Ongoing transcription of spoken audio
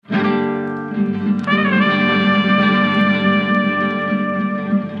And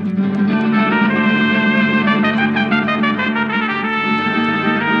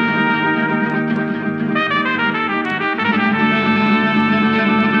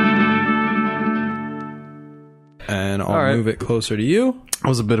I'll move it closer to you. It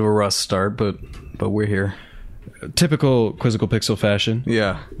was a bit of a rough start, but we're here. Typical Quizzical Pixel fashion.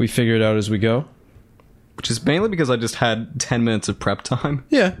 Yeah. We figure it out as we go. Which is mainly because I just had 10 minutes of prep time.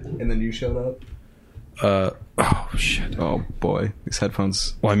 Yeah. And then you showed up. Oh, shit. Oh, boy. These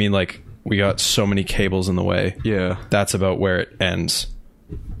headphones. Well, I mean, like, we got so many cables in the way. Yeah. That's about where it ends.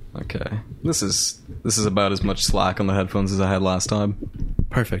 Okay. This is about as much slack on the headphones as I had last time.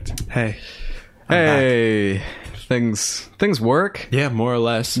 Perfect. Hey. Hey. Things work. Yeah, more or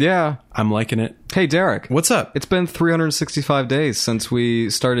less. Yeah. I'm liking it. Hey, Derek. What's up? It's been 365 days since we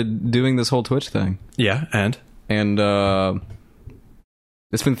started doing this whole Twitch thing. Yeah, and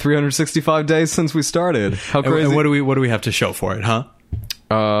it's been 365 days since we started. How crazy. And what do we have to show for it, huh?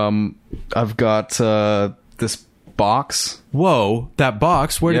 I've got this box. Whoa, that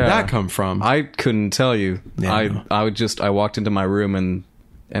box. Where did that come from? I couldn't tell you. Yeah, I walked into my room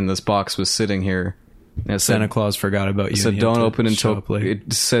and this box was sitting here. And Santa Claus forgot about you. It said don't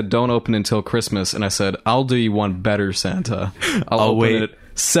open until Christmas, and I said I'll do you one better, Santa. I'll wait it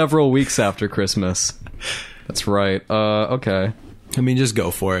several weeks after Christmas. That's right. Okay. I mean, just go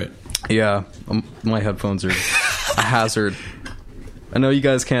for it. Yeah, my headphones are a hazard. I know you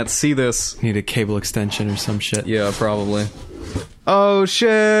guys can't see this. Need a cable extension or some shit. Yeah, probably. Oh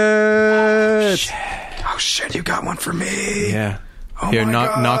shit! Oh shit! You got one for me. Yeah. Oh Here, my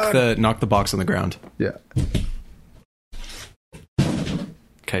God. knock the box on the ground. Yeah.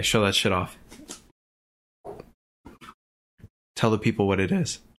 Okay, show that shit off. Tell the people what it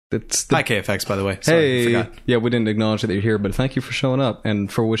is. Hi, KFX, by the way. Sorry, hey, I forgot. yeah, we didn't acknowledge that you're here, but thank you for showing up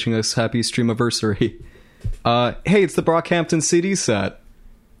and for wishing us happy Streamiversary. Hey, it's the Brockhampton CD set.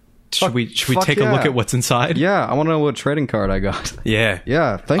 Should we take a look at what's inside? Yeah, I want to know what trading card I got. Yeah.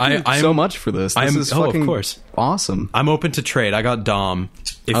 Yeah, thank you so much for this. This is fucking of course. Awesome. I'm open to trade. I got Dom.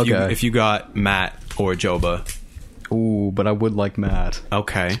 If you got Matt or Joba. Ooh, but I would like Matt.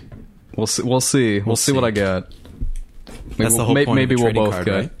 Okay. We'll see. We'll see what I get. That's the whole point maybe of a we'll trading both card,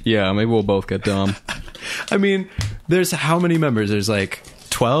 get. right? Yeah, maybe we'll both get Dom. I mean, there's how many members? There's like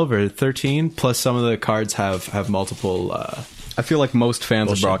 12 or 13, plus some of the cards have multiple... I feel like most fans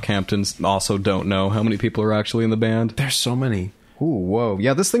of Brockhampton also don't know how many people are actually in the band. There's so many. Ooh, whoa.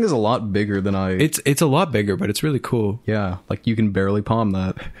 Yeah, this thing is a lot bigger than I... It's a lot bigger, but it's really cool. Yeah, like you can barely palm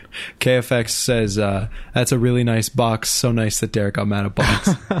that. KFX says, that's a really nice box. So nice that Derek got mad at box.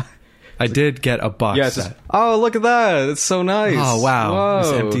 I did get a box set. Oh, look at that. It's so nice. Oh, wow. Whoa.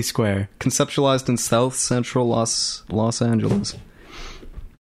 This empty square. Conceptualized in South Central Los Angeles.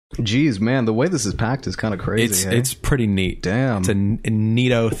 Jeez, man, the way this is packed is kind of crazy. It's pretty neat. Damn. It's a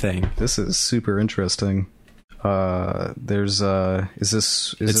neato thing. This is super interesting. Is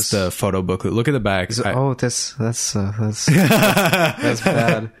this the photo booklet. Look at the back. That's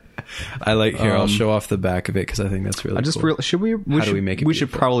bad. I like here. I'll show off the back of it because I think that's really. Cool. Should we? How do we make it? We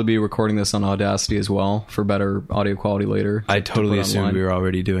should probably be recording this on Audacity as well for better audio quality later. I totally assumed we were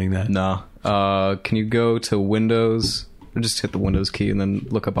already doing that. No. Can you go to Windows? Or just hit the Windows key and then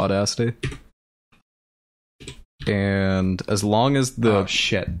look up Audacity. And as long as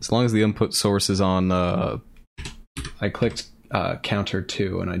the input source is on, I clicked counter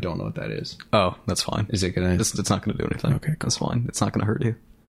 2 and I don't know what that is. Oh, that's fine. Is it gonna? It's not gonna do anything. Okay, cool. That's fine. It's not gonna hurt you.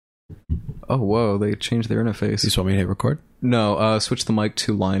 Oh, whoa! They changed their interface. You just want me to hit record? No, switch the mic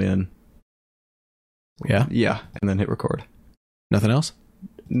to line in. Yeah, and then hit record. Nothing else?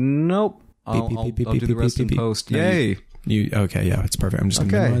 Nope. I'll do the rest in post. Yay! Okay, yeah, it's perfect. I'm just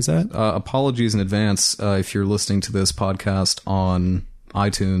going to minimize that. Apologies in advance if you're listening to this podcast on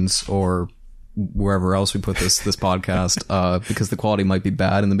iTunes or wherever else we put this podcast, because the quality might be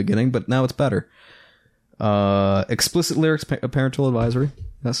bad in the beginning, but now it's better. Explicit lyrics, parental advisory.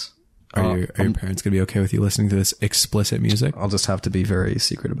 Yes. Are your parents going to be okay with you listening to this explicit music? I'll just have to be very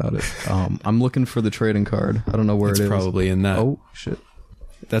secret about it. I'm looking for the trading card. I don't know where it is. It's probably in that. Oh, shit.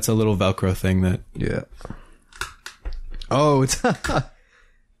 That's a little Velcro thing that... Yeah. Oh, it's...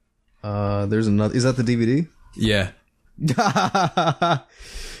 there's another... Is that the DVD? Yeah.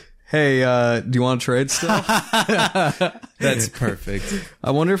 Hey, do you want to trade stuff? That's perfect.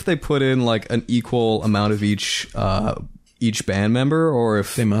 I wonder if they put in like an equal amount of each band member, or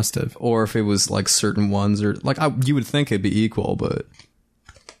if they must have, or if it was like certain ones, or like you would think it'd be equal, but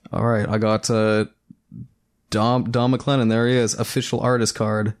all right, I got Dom McLennan. There he is, official artist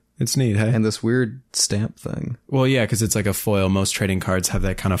card. It's neat, hey? And this weird stamp thing. Well, yeah, because it's like a foil. Most trading cards have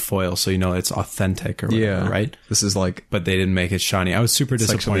that kind of foil, so you know it's authentic or whatever, right? This is like... But they didn't make it shiny. I was super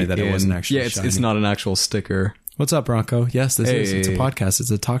disappointed that it wasn't actually shiny. It's not an actual sticker. What's up, Bronco? Yes, this is. It's a podcast. It's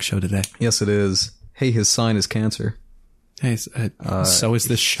a talk show today. Yes, it is. Hey, his sign is Cancer. Hey, so is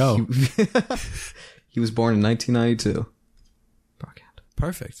this show. He was born in 1992.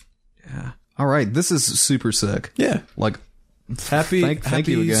 Perfect. Yeah. All right, this is super sick. Yeah. Like... Happy you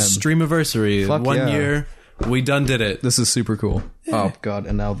again. Streamiversary. Fuck 1 yeah. year. We done did it. This is super cool. Yeah. Oh, God.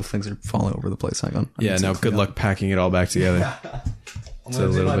 And now the things are falling over the place. Hang on. Yeah, now good luck packing it all back together. I'm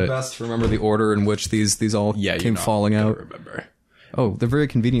going to do my best to remember the order in which these all came falling out. Remember. Oh, they're very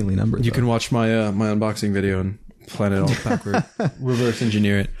conveniently numbered. You can watch my my unboxing video and plan it all backward. Reverse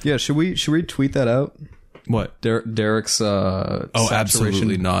engineer it. Yeah, should we tweet that out? What? Derek's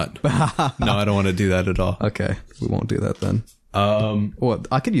absolutely not. No, I don't want to do that at all. Okay, we won't do that then. Well,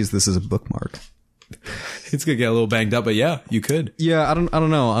 I could use this as a bookmark. It's gonna get a little banged up, but yeah, you could. Yeah, I don't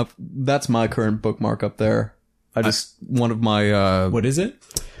know. That's my current bookmark up there. One of my what is it?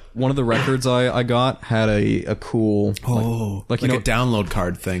 One of the records I got had a cool like a download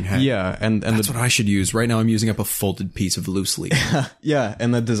card thing. Hey? Yeah, and that's what I should use. Right now I'm using up a folded piece of loose leaf. Yeah,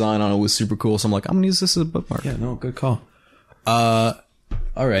 and the design on it was super cool, so I'm like, I'm gonna use this as a bookmark. Yeah, no, good call. All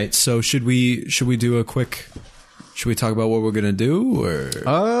right, so should we do a quick? Should we talk about what we're gonna do, or?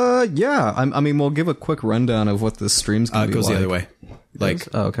 Yeah. I mean, we'll give a quick rundown of what the stream's gonna be like. It goes the other way. Like,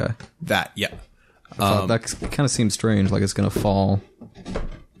 oh, okay. That, yeah. That kind of seems strange, like it's gonna fall.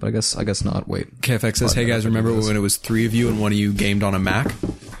 But I guess not. Wait. KFX says, "Hey guys, remember when it was 3 of you and one of you gamed on a Mac?"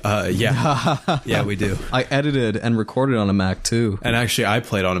 Yeah, yeah, we do. I edited and recorded on a Mac too, and actually, I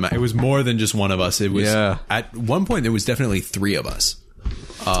played on a Mac. It was more than just one of us. It was at one point there was definitely 3 of us.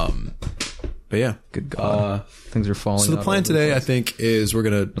 But yeah, good God, things are falling. So the plan today, I think, is we're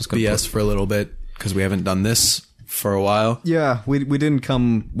gonna BS for a little bit because we haven't done this for a while. Yeah, we didn't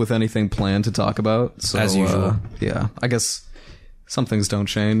come with anything planned to talk about, so, as usual. Yeah, I guess some things don't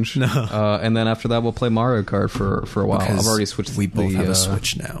change. No, and then after that, we'll play Mario Kart for a while. Because I've already switched. We both have a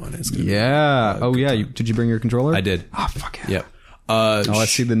Switch now, and it's gonna be yeah. Did you bring your controller? I did. Oh fuck yeah. Yep. I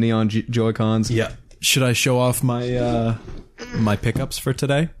see the neon Joy-Cons. Yeah. Should I show off my my pickups for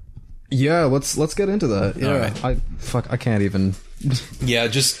today? Yeah, let's get into that. Yeah, right. I can't even. Yeah,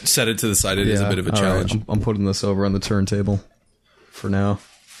 just set it to the side. It is a bit of a challenge. Right. I'm putting this over on the turntable for now.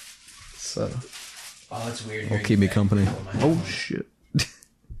 So, that's weird. It'll keep me company. Oh shit!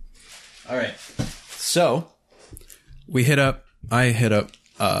 All right, so I hit up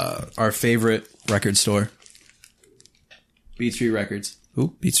our favorite record store, Beat Street Records.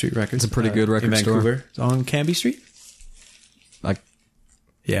 Ooh, Beat Street Records. It's a pretty good record in store. Vancouver. It's on Canby Street.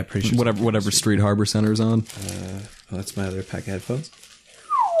 Yeah, pretty sure. Whatever Street Harbor Center's on. That's my other pack of headphones.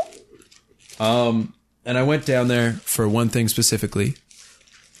 And I went down there for one thing specifically.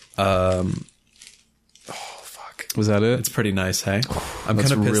 Oh fuck! Was that it? It's pretty nice, hey. I'm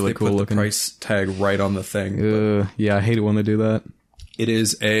kind of pissed really cool put the price tag right on the thing. Yeah, I hate it when they do that. It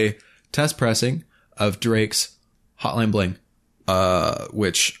is a test pressing of Drake's Hotline Bling,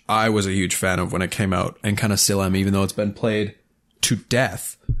 which I was a huge fan of when it came out, and kind of still am, even though it's been played to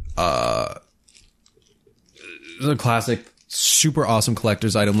death. It's a classic, super awesome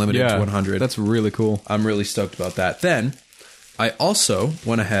collector's item, limited to 100. That's really cool. I'm really stoked about that. Then I also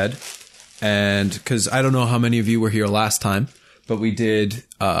went ahead and, because I don't know how many of you were here last time, but we did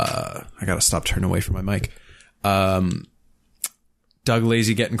I gotta stop turning away from my mic. Doug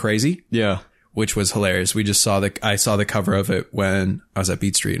Lazy Getting Crazy. Yeah. Which was hilarious. I saw the cover of it when I was at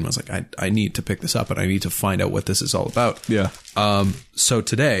Beat Street and was like, I need to pick this up and I need to find out what this is all about. Yeah. So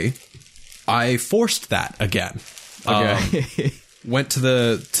today I forced that again. Okay. Went to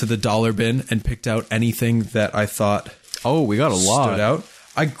the dollar bin and picked out anything that I thought we got a lot stood out.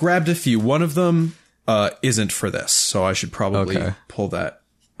 I grabbed a few. One of them isn't for this, so I should probably pull that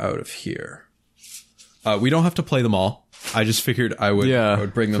out of here. We don't have to play them all. I just figured I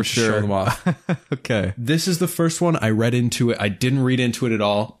would bring them to show them off. Okay. This is the first one. I read into it. I didn't read into it at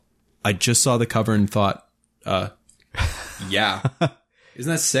all. I just saw the cover and thought, yeah.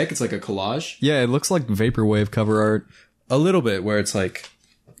 Isn't that sick? It's like a collage. Yeah, it looks like vaporwave cover art. A little bit, where it's like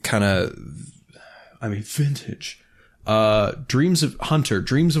kind of, vintage. Dreams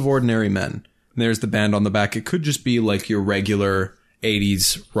of Ordinary Men. And there's the band on the back. It could just be like your regular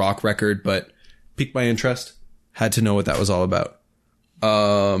 80s rock record, but piqued my interest. Had to know what that was all about.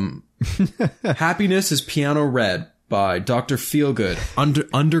 Happiness is Piano Red by Dr. Feelgood.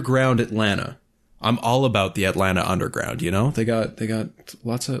 Underground Atlanta. I'm all about the Atlanta underground, you know? They got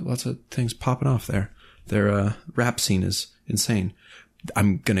lots of things popping off there. Their rap scene is insane.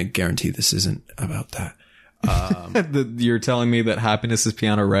 I'm gonna guarantee this isn't about that. You're telling me that Happiness is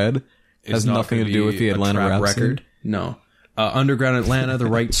Piano Red has nothing to do with the Atlanta rap record? No. Underground Atlanta, the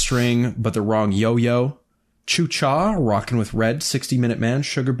right string, but the wrong yo-yo. Choo Cha, rocking with Red, 60-Minute Man,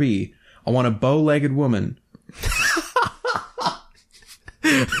 Sugar B. I want a bow-legged woman.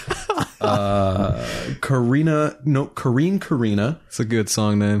 Karina. It's a good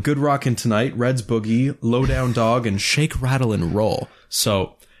song name. Good Rockin' Tonight, Red's Boogie, Low Down Dog, and Shake, Rattle, and Roll.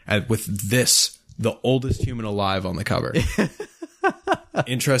 So, with this, the oldest human alive on the cover.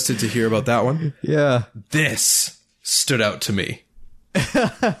 Interested to hear about that one? Yeah. This stood out to me. Look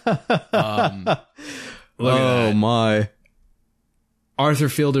at Oh that. my. Arthur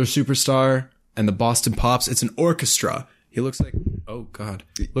Fielder Superstar and the Boston Pops. It's an orchestra. He looks like, oh God,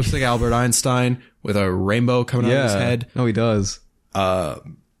 looks like Albert Einstein with a rainbow coming out of his head. No, he does.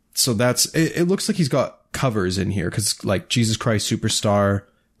 So that's, it looks like he's got covers in here because like Jesus Christ Superstar,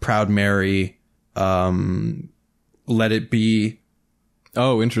 Proud Mary, Let It Be.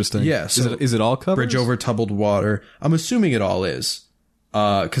 Oh, interesting. Yeah. So is it all covers? Bridge Over Troubled Water. I'm assuming it all is.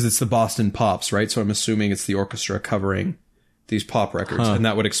 Because it's the Boston Pops, right? So I'm assuming it's the orchestra covering these pop records. And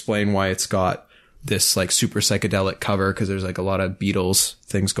that would explain why it's got this like super psychedelic cover, because there's like a lot of Beatles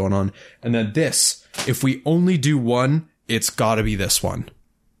things going on. And then this, if we only do one, it's gotta be this one.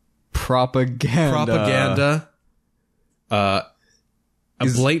 Propaganda. A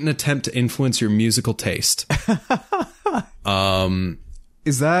blatant attempt to influence your musical taste.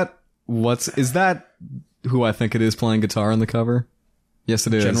 Is that who I think it is playing guitar on the cover? Yes,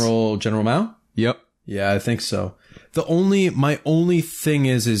 it is. General Mao? Yep. Yeah, I think so. My only thing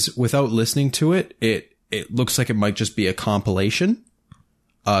is without listening to it, it looks like it might just be a compilation.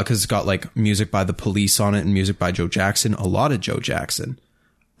 Cause it's got like music by The Police on it and music by Joe Jackson, a lot of Joe Jackson.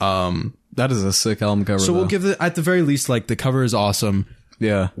 That is a sick album cover. So we'll give it, at the very least, like the cover is awesome.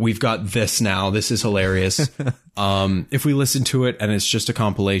 Yeah. We've got this now. This is hilarious. If we listen to it and it's just a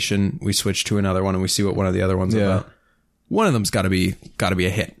compilation, we switch to another one and we see what one of the other ones about. One of them's gotta be a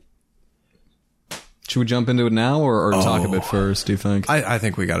hit. Should we jump into it now or talk a bit first, do you think? I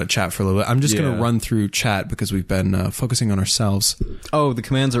think we got to chat for a little bit. I'm just going to run through chat because we've been focusing on ourselves. Oh, the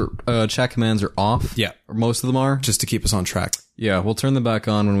commands chat commands are off? Yeah. Or most of them are? Just to keep us on track. Yeah, we'll turn them back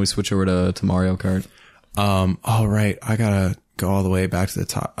on when we switch over to Mario Kart. All right. I got to go all the way back to the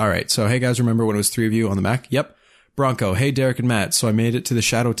top. All right. So, hey guys, remember when it was 3 of you on the Mac? Yep. Bronco. Hey, Derek and Matt. So I made it to the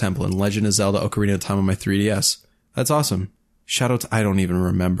Shadow Temple in Legend of Zelda Ocarina of Time on my 3DS. That's awesome. I don't even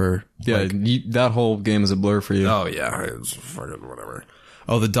remember. Yeah, that whole game is a blur for you. Oh, yeah. It's fucking whatever.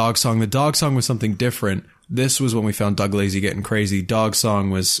 Oh, the dog song. The dog song was something different. This was when we found Doug Lazy getting crazy. Dog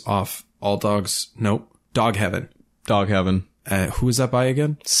song was off All Dogs. Nope. Dog Heaven. Dog Heaven. Who is that by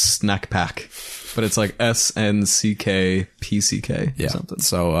again? Snack Pack. But it's like SNCKPCK yeah. or something.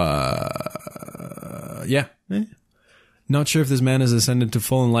 So, yeah. Not sure if this man is ascended to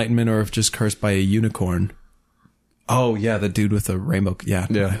full enlightenment or if just cursed by a unicorn. Oh, yeah, the dude with the rainbow. Yeah,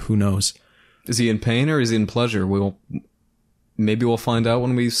 who knows? Is he in pain or is he in pleasure? Maybe we'll find out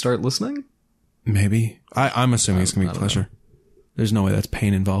when we start listening? Maybe. I'm assuming it's going to be pleasure. There's no way that's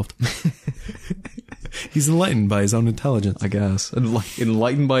pain involved. He's enlightened by his own intelligence. I guess.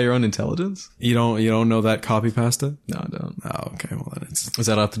 Enlightened by your own intelligence? You don't know that copy pasta? No, I don't. Oh, okay. Well, then it's... Does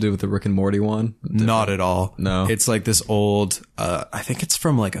that have to do with the Rick and Morty one? Not at all. No. It's like this old, I think it's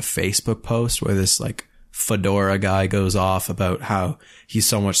from like a Facebook post where this like fedora guy goes off about how he's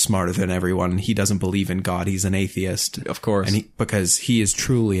so much smarter than everyone and he doesn't believe in God. He's an atheist. Of course. And because he is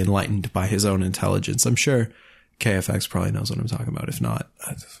truly enlightened by his own intelligence. I'm sure KFX probably knows what I'm talking about. If not,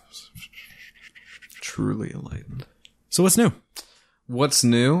 truly enlightened. So what's new? What's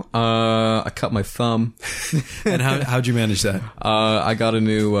new? I cut my thumb. And how'd you manage that? I got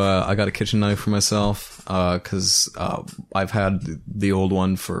a kitchen knife for myself, cause, I've had the old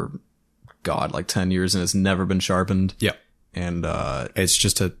one for, God, like 10 years and it's never been sharpened. Yep. And, it's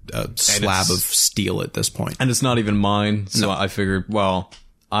just a slab of steel at this point. And it's not even mine. So I figured, well,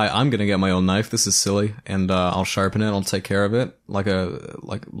 I'm gonna get my own knife. This is silly. And, I'll sharpen it. I'll take care of it. Like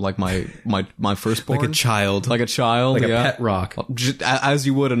my firstborn. Like a child. Like a child. Like a pet rock. As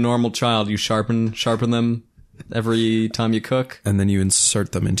you would a normal child, you sharpen them every time you cook. And then you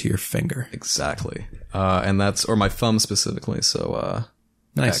insert them into your finger. Exactly. And or my thumb specifically. So,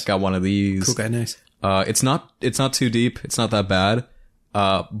 nice. Got one of these. Cool guy, nice. It's not too deep. It's not that bad.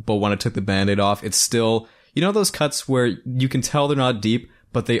 But when I took the Band-Aid off, it's still, you know those cuts where you can tell they're not deep,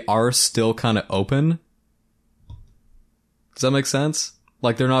 but they are still kind of open? Does that make sense?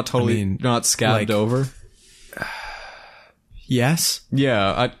 Like they're not totally, they're not scabbed over? Yes.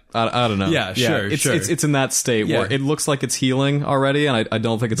 Yeah, I don't know. Yeah, sure, sure. It's in that state where it looks like it's healing already, and I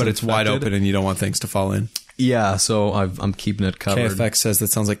don't think it's. But it's wide open, and you don't want things to fall in. Yeah, so I'm keeping it covered. KFX says that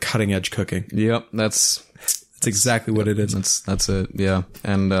sounds like cutting edge cooking. Yep, that's exactly what it is. That's it. Yeah,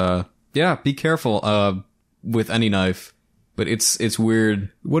 and be careful with any knife. But it's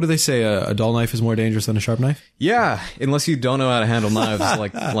weird. What do they say? A dull knife is more dangerous than a sharp knife? Yeah, unless you don't know how to handle knives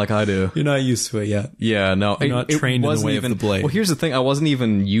like I do. You're not used to it yet. Yeah, no. You're not trained in the way of the blade. Well, here's the thing. I wasn't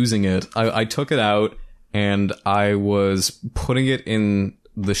even using it. I took it out, and I was putting it in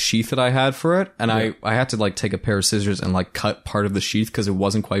the sheath that I had for it, and I had to like take a pair of scissors and like cut part of the sheath because it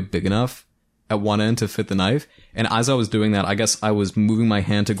wasn't quite big enough at one end to fit the knife. And as I was doing that, I guess I was moving my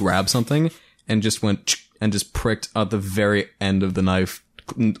hand to grab something and just went... and just pricked at the very end of the knife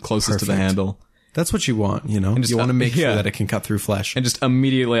closest to the handle. That's what you want, you know? You want to make sure that it can cut through flesh. And just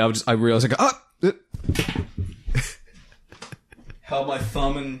immediately, I realized, held my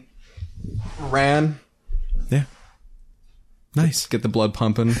thumb and ran. Yeah. Nice. Get the blood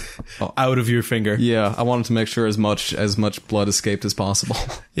pumping. Out of your finger. Yeah, I wanted to make sure as much blood escaped as possible.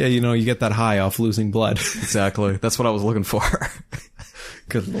 Yeah, you know, you get that high off losing blood. Exactly. That's what I was looking for.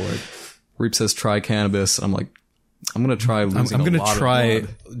 Good Lord. Reap says try cannabis. I'm like, I'm going to try losing I'm going to try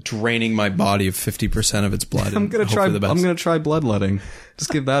draining my body of 50% of its blood. I'm going to try bloodletting. Just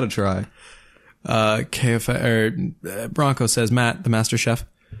give that a try. Bronco says, Matt, the Master Chef.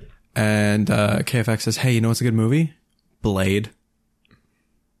 And KFX says, hey, you know what's a good movie? Blade.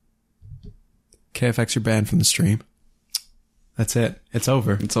 KFX, you're banned from the stream. That's it. It's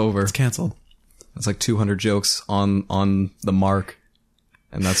over. It's over. It's canceled. That's like 200 jokes on the mark.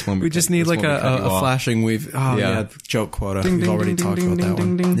 And that's when we just need like a flashing joke quota. We've already talked about that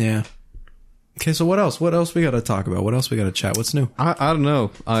one. Yeah. Okay, so what else? What else we got to talk about? What else we got to chat? What's new? I don't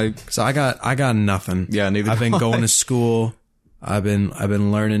know. I got nothing. Yeah, neither. I've been going to school. I've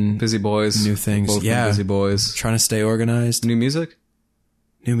been learning busy boys, new things. Both busy boys. Trying to stay organized. New music?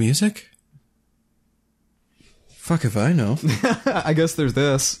 New music? Fuck if I know. I guess there's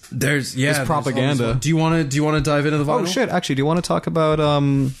this. There's propaganda. Do you want to dive into the vinyl? Oh shit! Actually, do you want to talk about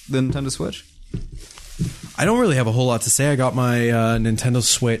the Nintendo Switch? I don't really have a whole lot to say. I got my Nintendo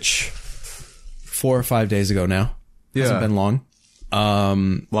Switch 4 or 5 days ago now. Yeah, hasn't been long.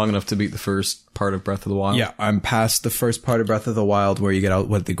 Long enough to beat the first part of Breath of the Wild. Yeah, I'm past the first part of Breath of the Wild where you get out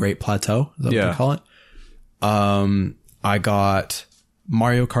the Great Plateau. Is that what they call it? I got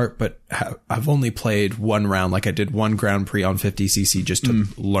Mario Kart, but I've only played one round. Like I did one Grand Prix on 50cc just to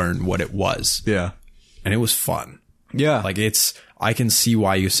learn what it was. Yeah. And it was fun. Yeah. Like I can see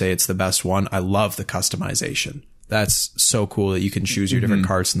why you say it's the best one. I love the customization. That's so cool that you can choose your different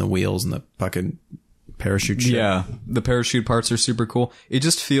carts and the wheels and the fucking parachute shit. Yeah. The parachute parts are super cool. It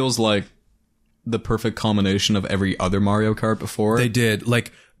just feels like the perfect combination of every other Mario Kart before. They did.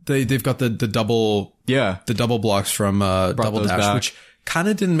 Like they've got the double blocks from Double Dash, back. Which kind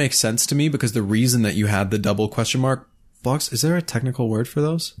of didn't make sense to me because the reason that you had the double question mark blocks, is there a technical word for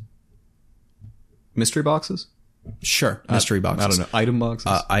those? Mystery boxes? Sure. Mystery boxes. I don't know. Item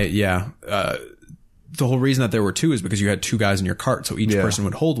boxes? The whole reason that there were two is because you had two guys in your cart. So each person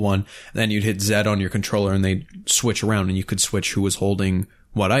would hold one. Then you'd hit Z on your controller and they'd switch around and you could switch who was holding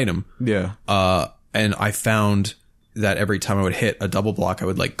what item. Yeah. And I found that every time I would hit a double block, I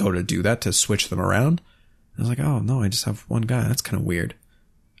would like go to do that to switch them around. I was like, oh no, I just have one guy. That's kind of weird.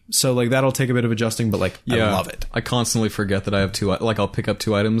 So like that'll take a bit of adjusting, but like I love it. I constantly forget that I have two. Like I'll pick up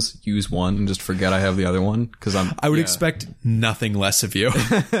two items, use one, and just forget I have the other one because I would expect nothing less of you.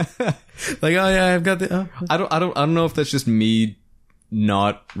 Like oh yeah, I've got the. I don't know if that's just me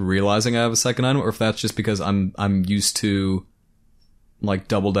not realizing I have a second item, or if that's just because I'm used to like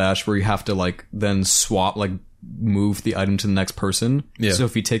Double Dash where you have to like then swap like. Move the item to the next person. Yeah. So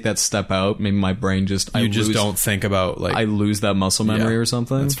if you take that step out, maybe my brain don't think about like I lose that muscle memory or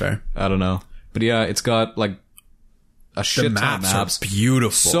something. That's fair. I don't know. But yeah, it's got like a shit ton of maps. Are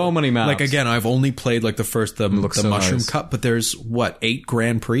beautiful. So many maps. Like again, I've only played like the first the Mushroom Cup, but there's 8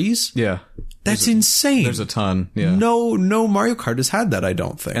 Grand Prix? Yeah. That's insane. There's a ton. Yeah. No Mario Kart has had that, I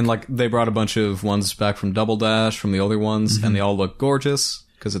don't think. And like they brought a bunch of ones back from Double Dash, from the older ones, and they all look gorgeous.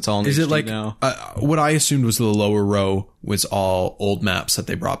 Because it's all in HD it like now. What I assumed was the lower row was all old maps that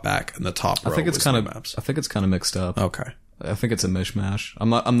they brought back, and the top row was new maps. I think it's kind of mixed up. Okay, I think it's a mishmash.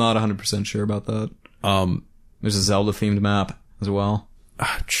 I'm not 100% sure about that. There's a Zelda themed map as well.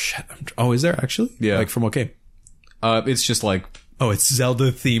 Shit. Is there actually? Yeah. Like from what game? It's just like it's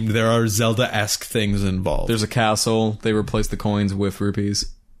Zelda themed. There are Zelda-esque things involved. There's a castle. They replaced the coins with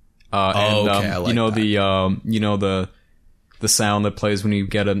rupees. I like that. the sound that plays when you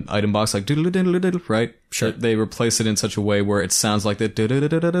get an item box, like doodle-doodle-doodle, right? Sure. They replace it in such a way where it sounds like the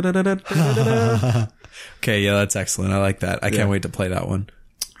Okay, yeah, that's excellent. I like that. I can't wait to play that one.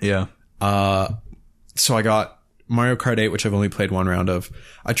 Yeah. So I got Mario Kart 8, which I've only played one round of.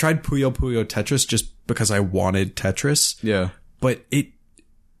 I tried Puyo Puyo Tetris just because I wanted Tetris. Yeah. But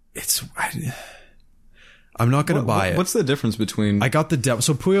I'm not going to buy it. What's the difference between... I got the demo.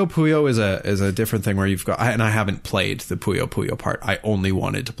 So Puyo Puyo is a different thing where you've got... and I haven't played the Puyo Puyo part. I only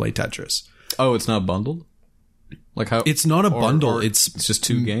wanted to play Tetris. Oh, it's not bundled? Like how... It's not a bundle. Or it's just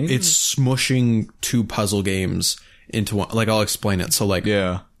two games? It's smushing two puzzle games into one. Like, I'll explain it. So, like...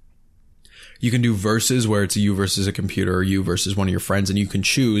 Yeah. You can do versus where it's you versus a computer or you versus one of your friends, and you can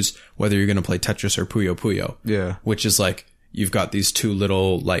choose whether you're going to play Tetris or Puyo Puyo. Yeah. Which is like... You've got these two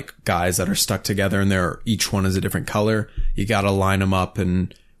little, like, guys that are stuck together, and each one is a different color. You gotta line them up,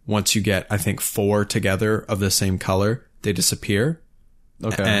 and once you get, I think, 4 together of the same color, they disappear.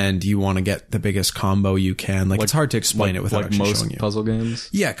 Okay. And you want to get the biggest combo you can. Like, it's hard to explain it without actually showing you. Like most puzzle games?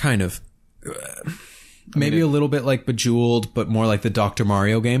 Yeah, kind of. Maybe a little bit like Bejeweled, but more like the Dr.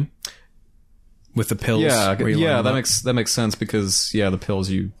 Mario game. With the pills. Yeah, that makes sense because, the pills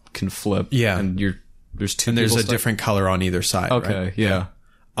you can flip. Yeah. And there's two. And there's a different color on either side. Okay, right? yeah.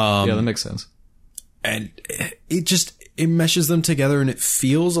 That makes sense. And it meshes them together, and it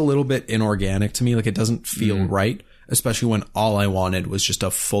feels a little bit inorganic to me. Like, it doesn't feel right, especially when all I wanted was just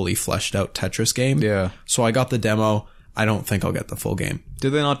a fully fleshed out Tetris game. Yeah. So I got the demo. I don't think I'll get the full game. Did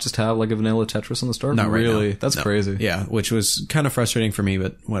they not just have like a vanilla Tetris on the start? Not right really. now. That's crazy. Yeah, which was kind of frustrating for me,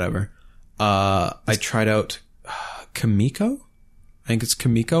 but whatever. I tried out Kamiko. I think it's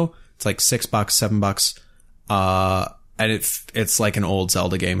Kamiko. It's like $6, $7. And it's like an old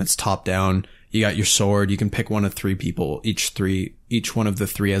Zelda game. It's top down. You got your sword. You can pick one of 3 people. Each one of the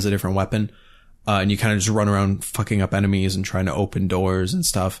 3 has a different weapon. And you kind of just run around fucking up enemies and trying to open doors and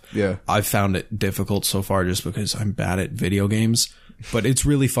stuff. Yeah. I've found it difficult so far just because I'm bad at video games, but it's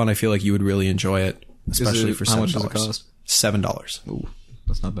really fun. I feel like you would really enjoy it, especially for $7. How much does it cost? $7. Ooh,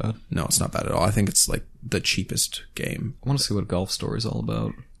 that's not bad. No, it's not bad at all. I think it's like the cheapest game. I want to see what Golf Story is all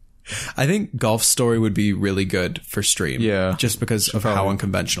about. I think Golf Story would be really good for stream. Yeah. Just because of how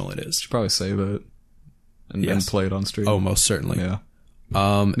unconventional it is. Should probably save it and then play it on stream. Oh, most certainly. Yeah.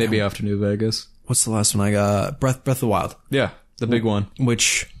 Maybe after New Vegas. What's the last one I got? Breath of the Wild. Yeah, the big one.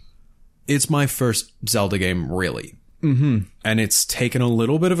 Which, it's my first Zelda game, really. Mm-hmm. And it's taken a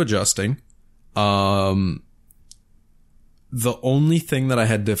little bit of adjusting. The only thing that I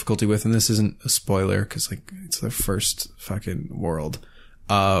had difficulty with, and this isn't a spoiler, because like it's the first fucking world,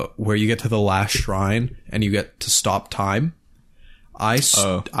 where you get to the last shrine and you get to stop time. I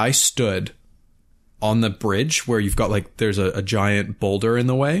stood on the bridge where you've got like, there's a giant boulder in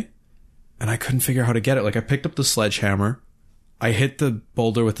the way, and I couldn't figure out how to get it. Like, I picked up the sledgehammer, I hit the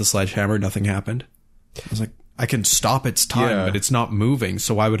boulder with the sledgehammer, nothing happened. I was like, I can stop its time, but it's not moving,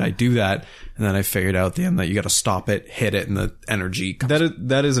 so why would I do that? And then I figured out at the end that you got to stop it, hit it, and the energy comes.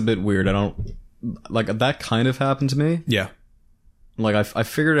 That is a bit weird. I don't like that. Kind of happened to me. Yeah. Like I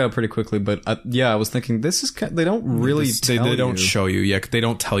figured it out pretty quickly, but I was thinking this is they don't really they don't show you. Yeah, they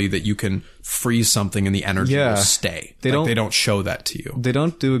don't tell you that you can freeze something and the energy will stay. They don't show that to you. They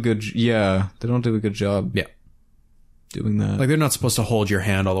don't do a good job. Yeah. Doing that. Like, they're not supposed to hold your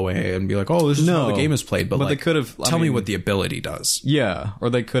hand all the way and be like, oh, this is how the game is played, but like, they could have tell me what the ability does. Yeah, or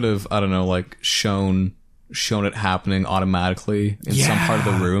they could have, I don't know, like shown it happening automatically in some part of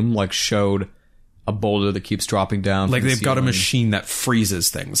the room, like showed a boulder that keeps dropping down. Like, they've got a machine that freezes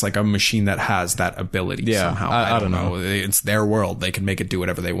things, like a machine that has that ability somehow. I don't know. It's their world. They can make it do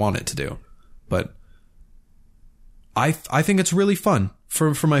whatever they want it to do. But I think it's really fun.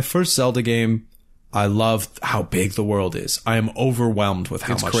 For my first Zelda game, I love how big the world is. I am overwhelmed with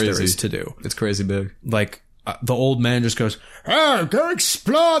how much there is to do. It's crazy big. Like, the old man just goes, "Oh, go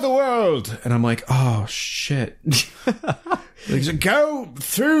explore the world." And I'm like, oh, shit. Like, go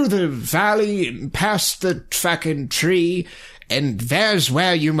through the valley and past the fucking tree, and there's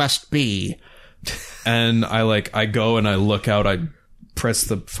where you must be. And I go and I look out, I press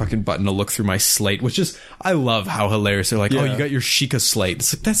the fucking button to look through my slate, which is, I love how hilarious. They're like, oh, you got your Sheikah slate.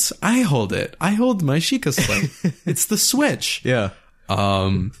 It's like, I hold it. I hold my Sheikah slate. It's the Switch. Yeah.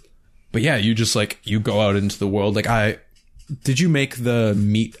 But yeah, you just like, you go out into the world. Like, did you make the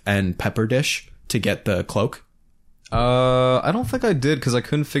meat and pepper dish to get the cloak? I don't think I did, because I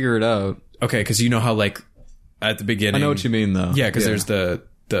couldn't figure it out. Okay, because you know how like at the beginning, I know what you mean though. Yeah, because there's the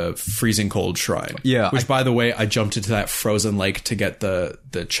freezing cold shrine. Yeah. Which, by the way, I jumped into that frozen lake to get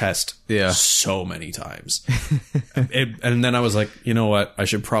the chest so many times. And then I was like, you know what? I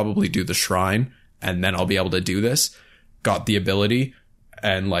should probably do the shrine, and then I'll be able to do this. got the ability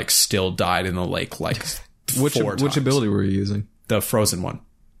and like still died in the lake like which ability were you using? The frozen one,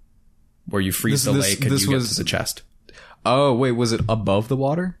 where you freeze the lake and you get to the chest. Oh wait, was it above the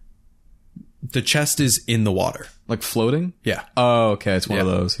water? The chest is in the water, like floating. Yeah. Oh, okay, it's one of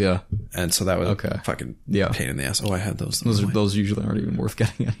those. Yeah. And so that was fucking pain in the ass. Oh, I had those. Those usually aren't even worth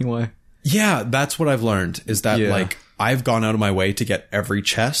getting anyway. Yeah, that's what I've learned is that like I've gone out of my way to get every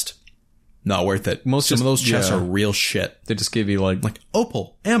chest. Not worth it. Some of those chests are real shit. They just give you like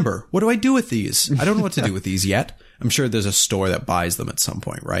opal, amber. What do I do with these? I don't know what to do with these yet. I'm sure there's a store that buys them at some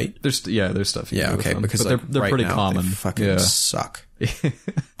point, right? There's stuff. Yeah, okay, because but they're pretty common. They fucking suck.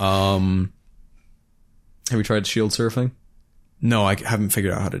 Have you tried shield surfing? No, I haven't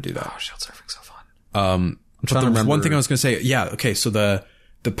figured out how to do that. Oh, shield surfing's so fun. I'm trying to remember. One thing I was going to say, okay, so the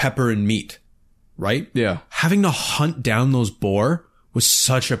pepper and meat, right? Yeah. Having to hunt down those boar was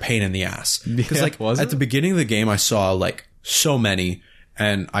such a pain in the ass. Because at the beginning of the game, I saw like so many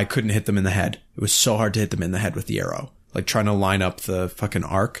and I couldn't hit them in the head. It was so hard to hit them in the head with the arrow. Like trying to line up the fucking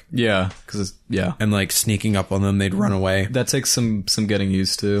arc. Yeah, because and like sneaking up on them, they'd run away. That takes some getting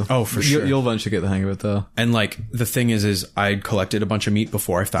used to. Oh, for sure. You'll eventually get the hang of it, though. And like the thing is I'd collected a bunch of meat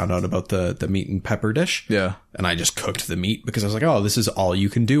before I found out about the meat and pepper dish. Yeah, and I just cooked the meat because I was like, oh, this is all you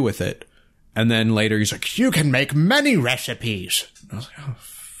can do with it. And then later he's like, you can make many recipes. And I was like, oh,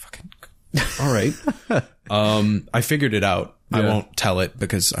 fucking all right. I figured it out. Yeah. I won't tell it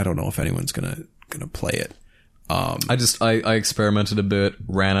because I don't know if anyone's gonna play it. I experimented a bit,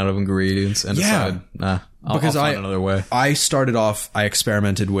 ran out of ingredients, and decided, I'll find another way. I started off, I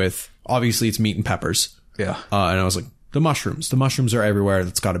experimented with, obviously it's meat and peppers. Yeah. And I was like, the mushrooms. The mushrooms are everywhere.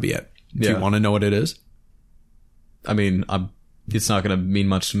 That's got to be it. Do you want to know what it is? I mean, it's not going to mean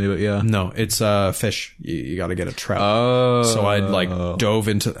much to me, but yeah. No, it's fish. You got to get a trout. Oh. So I like dove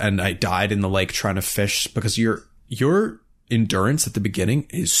into, and I died in the lake trying to fish because your endurance at the beginning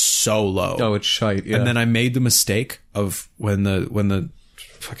is so low. Oh, it's shite. Yeah. And then I made the mistake of when the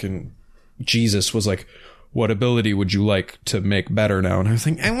fucking Jesus was like, what ability would you like to make better now? And I was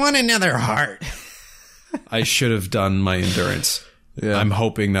like, I want another heart. I should have done my endurance. Yeah. I'm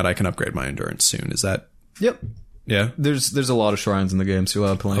hoping that I can upgrade my endurance soon. Is that? Yep. Yeah. There's a lot of shrines in the game, so you'll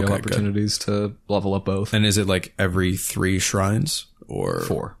have plenty of opportunities to level up both. And is it like every 3 shrines or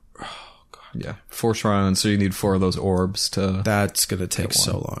 4? Yeah, 4 shrines, so you need 4 of those orbs to... That's going to take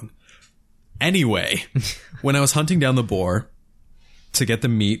so long. Anyway, when I was hunting down the boar to get the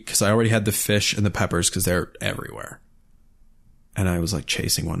meat, because I already had the fish and the peppers, because they're everywhere. And I was like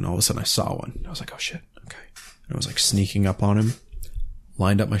chasing one, and all of a sudden I saw one. And I was like, oh shit, okay. And I was like sneaking up on him,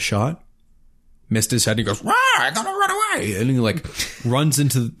 lined up my shot, missed his head, and he goes, "Rah, I gotta run away!" And he like runs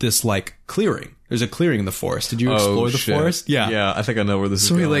into this like clearing. There's a clearing in the forest. Did you explore the forest? Yeah. Yeah, I think I know where this is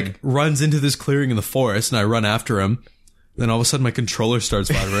going. So he like runs into this clearing in the forest and I run after him. Then all of a sudden my controller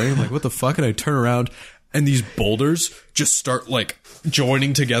starts vibrating. I'm like, what the fuck? And I turn around and these boulders just start like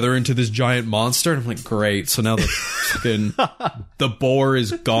joining together into this giant monster. And I'm like, great. So now the boar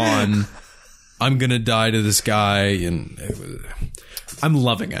is gone. I'm going to die to this guy. And I'm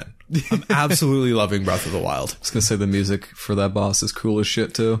loving it. I'm absolutely loving Breath of the Wild. I was going to say the music for that boss is cool as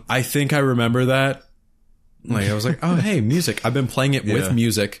shit too. I think I remember that. Like I was like, oh, hey, music. I've been playing it with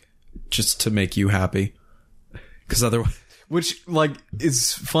music just to make you happy. Because otherwise... Which, like,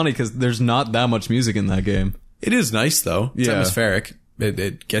 is funny because there's not that much music in that game. It is nice though. It's atmospheric.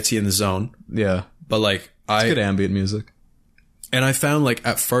 It gets you in the zone. Yeah. But like... It's good ambient music. And I found like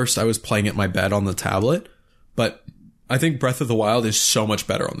at first I was playing at my bed on the tablet, but... I think Breath of the Wild is so much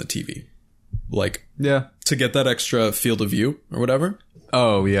better on the TV. Like, to get that extra field of view or whatever.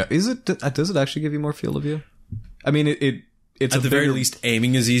 Oh, yeah. Does it actually give you more field of view? I mean, it's at the very least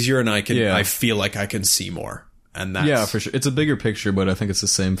aiming is easier and I feel like I can see more. And that's... Yeah, for sure. It's a bigger picture, but I think it's the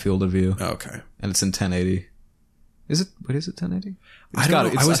same field of view. Okay. And it's in 1080. Is it 1080? I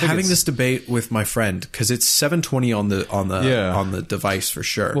don't know. I was having this debate with my friend because it's 720 on the device for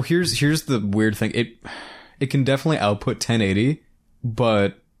sure. Well, here's the weird thing. It can definitely output 1080,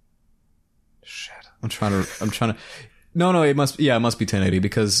 but shit. I'm trying to. No, it must be 1080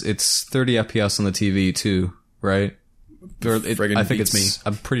 because it's 30 FPS on the TV too, right? I think it's me.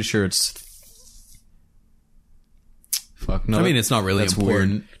 I'm pretty sure it's. Fuck no. I mean, it's not really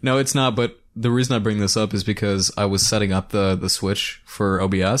important. Weird. No, it's not. But the reason I bring this up is because I was setting up the Switch for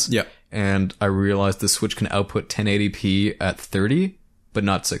OBS. Yeah. And I realized the Switch can output 1080p at 30, but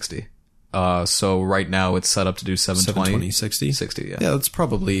not 60. So right now it's set up to do 720, 60? 60, yeah. Yeah, that's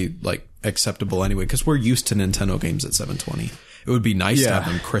probably like acceptable anyway, because we're used to Nintendo games at 720. It would be nice to have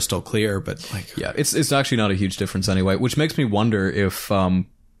them crystal clear, but like... Yeah, it's actually not a huge difference anyway, which makes me wonder if,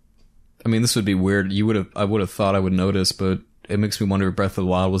 I mean, this would be weird. I would have thought I would notice, but it makes me wonder if Breath of the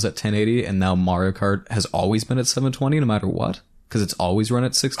Wild was at 1080 and now Mario Kart has always been at 720 no matter what, because it's always run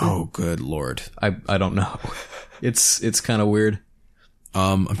at 60. Oh, good lord. I don't know. It's kind of weird.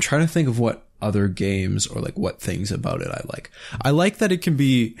 I'm trying to think of what other games or like what things about it I like. I like that it can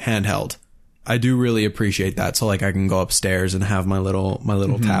be handheld. I do really appreciate that. So like I can go upstairs and have my little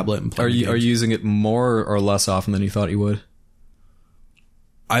tablet and play. Are you using it more or less often than you thought you would?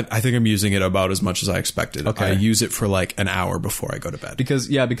 I think I'm using it about as much as I expected. Okay. I use it for like an hour before I go to bed. Because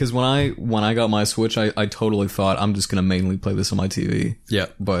when I got my Switch, I totally thought I'm just gonna mainly play this on my TV. Yeah.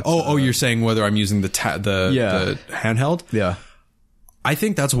 But you're saying whether I'm using the handheld? Yeah. I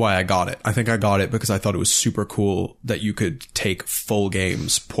think that's why I got it. I think I got it because I thought it was super cool that you could take full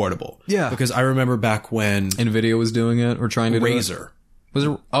games portable. Yeah. Because I remember back when Nvidia was doing it or trying to do it. Razer. Was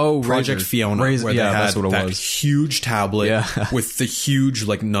it? Oh, Project Razer. Fiona, where they had that's what it that was. huge tablet Yeah. with the huge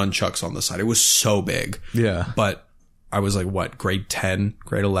like nunchucks on the side. It was so big. Yeah. But I was like, what, grade 10,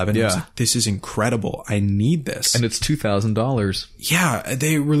 grade 11? Yeah. I was like, this is incredible. I need this. And it's $2,000. Yeah,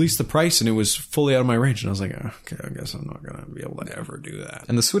 they released the price and it was fully out of my range. And I was like, okay, I guess I'm not going to be able to ever do that.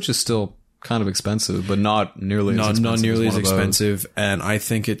 And the Switch is still kind of expensive, but not nearly as expensive. Not nearly as as one of those. expensive. And I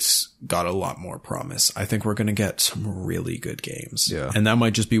think it's got a lot more promise. I think we're going to get some really good games. Yeah. And that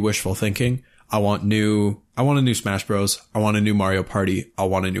might just be wishful thinking. I want a new Smash Bros. I want a new Mario Party. I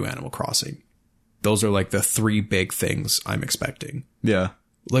want a new Animal Crossing. Those are like the 3 big things I'm expecting. Yeah.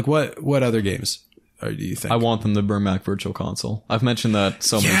 Like what other games do you think? I want them to bring back Virtual Console. I've mentioned that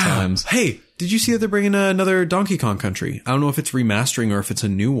so many times. Hey, did you see that they're bringing another Donkey Kong Country? I don't know if it's remastering or if it's a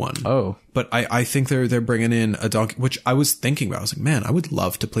new one. Oh. But I think they're bringing in a Donkey, which I was thinking about. I was like, man, I would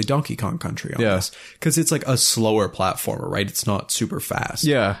love to play Donkey Kong Country on this. Because it's like a slower platformer, right? It's not super fast.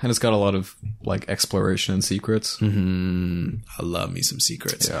 Yeah, and it's got a lot of like exploration and secrets. I love me some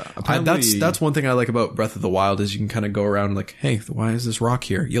secrets. Yeah. That's one thing I like about Breath of the Wild is you can kind of go around like, hey, why is this rock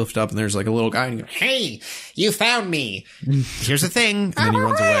here? You lift up and there's like a little guy and you go, Hey, you found me. Here's the thing. and then he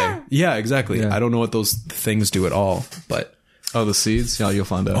runs away. Yeah, exactly. Yeah. I don't know what those things do at all, but Oh, the seeds? Yeah, you'll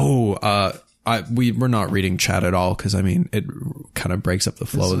find out. we're not reading chat at all because I mean it kind of breaks up the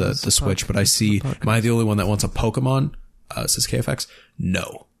flow of the Switch. But I see, am I the only one that wants a Pokemon? Says KFX.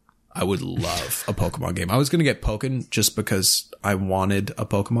 No, I would love a Pokemon game. I was gonna get Pokken just because I wanted a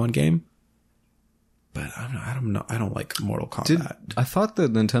Pokemon game, but I don't like Mortal Kombat. I thought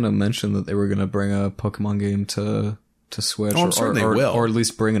that Nintendo mentioned that they were going to bring a Pokemon game to Switch, I'm certain they will, or at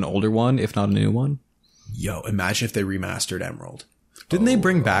least bring an older one, if not a new one. Yo, imagine if they remastered Emerald. Didn't they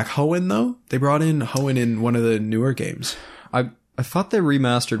bring back Hoenn though? They brought in Hoenn in one of the newer games. I thought they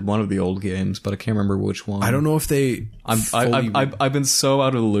remastered one of the old games, but I can't remember which one. I don't know if they. I've been so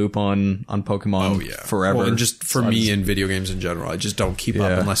out of the loop on Pokemon forever. Well, and just for me in video games in general, I just don't keep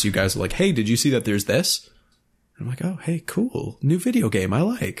up unless you guys are like, hey, did you see that there's this? I'm like, oh, hey, cool. New video game I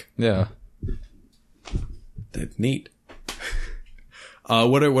like. Yeah. That's neat.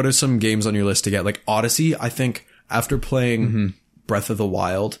 What are some games on your list to get? Like Odyssey, I think after playing Breath of the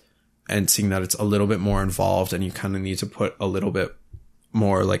Wild and seeing that it's a little bit more involved and you kind of need to put a little bit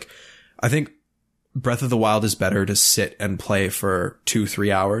more like, I think Breath of the Wild is better to sit and play for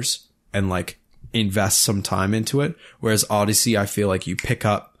 2-3 hours and like invest some time into it. Whereas Odyssey, I feel like you pick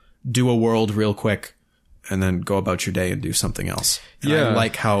up, do a world real quick and then go about your day and do something else. And I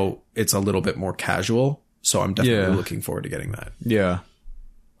like how it's a little bit more casual. So I'm definitely looking forward to getting that. Yeah.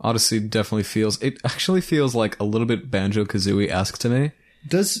 Odyssey definitely actually feels like a little bit Banjo-Kazooie-esque to me.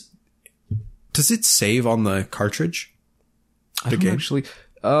 Does it save on the cartridge? The game? Actually,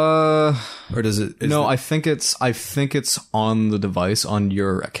 or does it? No, I think it's on the device on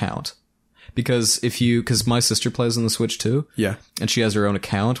your account. Because my sister plays on the Switch too. Yeah. And she has her own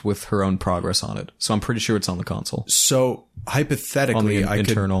account with her own progress on it. So I'm pretty sure it's on the console. So hypothetically, I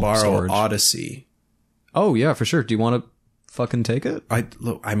could borrow storage. Odyssey. Oh yeah, for sure. Do you want to fucking take it?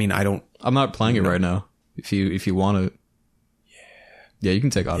 I'm not playing it right now. If you want to. Yeah, you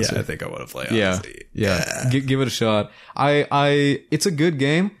can take Odyssey. Yeah, I think I want to play Odyssey. Yeah. Give it a shot. It's a good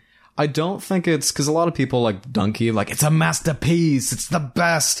game. I don't think it's, because a lot of people like Donkey, like, it's a masterpiece, it's the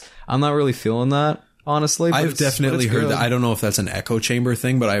best. I'm not really feeling that, honestly. I've definitely heard that. I don't know if that's an echo chamber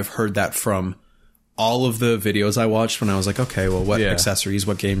thing, but I've heard that from all of the videos I watched when I was like, okay, well, what accessories,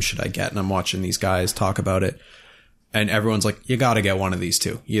 what games should I get? And I'm watching these guys talk about it. And everyone's like, you got to get one of these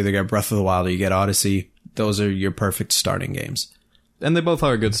two. You either get Breath of the Wild or you get Odyssey. Those are your perfect starting games. And they both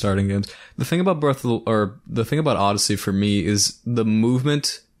are good starting games. The thing about the thing about Odyssey for me is the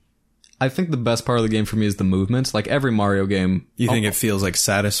movement. I think the best part of the game for me is the movement. Like every Mario game. You think it feels like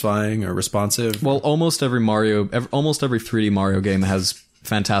satisfying or responsive? Well, almost every 3D Mario game has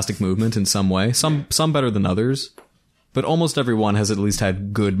fantastic movement in some way. Some better than others, but almost everyone has at least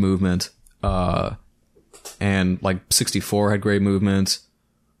had good movement. And like 64 had great movement.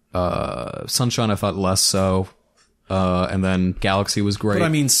 Sunshine I thought less so. And then Galaxy was great. But I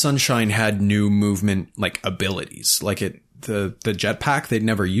mean, Sunshine had new movement like abilities. Like the jetpack, they'd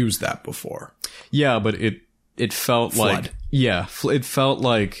never used that before. Yeah, but it felt like it felt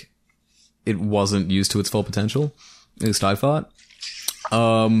like it wasn't used to its full potential. At least I thought.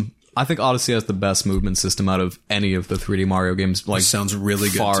 I think Odyssey has the best movement system out of any of the 3D Mario games. Like, sounds really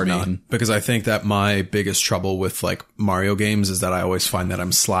good far to me. none. Because I think that my biggest trouble with like Mario games is that I always find that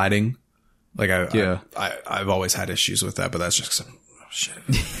I'm sliding. Like I've always had issues with that, but that's just because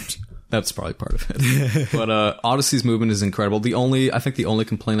shit. That's probably part of it. But Odyssey's movement is incredible. I think the only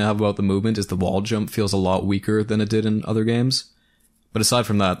complaint I have about the movement is the wall jump feels a lot weaker than it did in other games. But aside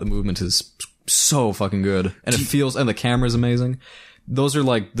from that, the movement is so fucking good, and and the camera's amazing. Those are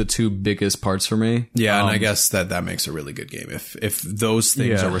like the two biggest parts for me. Yeah, and I guess that makes a really good game if those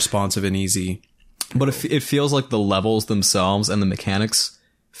things are responsive and easy. But it feels like the levels themselves and the mechanics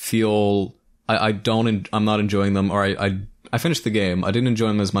feel. I'm not enjoying them, or I finished the game. I didn't enjoy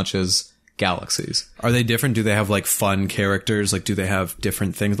them as much as Galaxies. Are they different? Do they have like fun characters? Like, do they have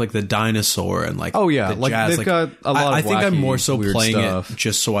different things like the dinosaur and like? Oh yeah, the like jazz? they've got a lot of I think I'm more so weird playing stuff. it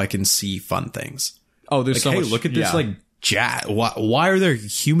just so I can see fun things. Oh, there's Like, so hey, much. look at this like jazz. Why are there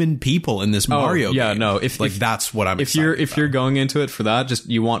human people in this Mario? Yeah, game? no. That's what I'm. If you're going into it for that, just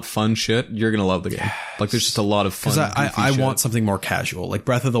you want fun shit, you're gonna love the game. Like, there's just a lot of fun. Because I want something more casual. Like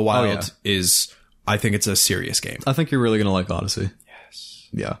Breath of the Wild is. I think it's a serious game. I think you're really gonna like Odyssey. Yes.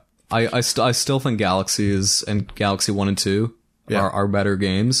 Yeah. I still think Galaxy and Galaxy 1 and 2 are better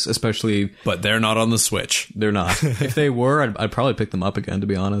games, especially. But they're not on the Switch. They're not. If they were, I'd probably pick them up again, to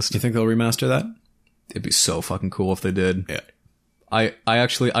be honest. Do you think they'll remaster that? It'd be so fucking cool if they did. Yeah. I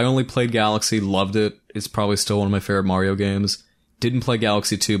only played Galaxy, loved it. It's probably still one of my favorite Mario games. Didn't play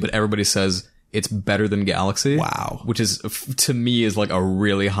Galaxy 2, but everybody says it's better than Galaxy. Wow. Which is, to me, is like a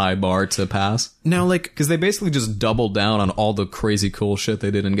really high bar to pass. Now, like, because they basically just doubled down on all the crazy cool shit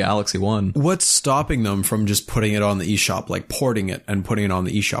they did in Galaxy 1. What's stopping them from just putting it on the eShop, like porting it and putting it on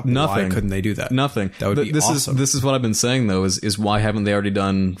the eShop? Nothing. Why couldn't they do that? Nothing. That would be awesome. This is what I've been saying, though, is why haven't they already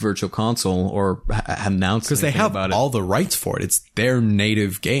done Virtual Console or announced Because they have about all it? the rights for it. It's their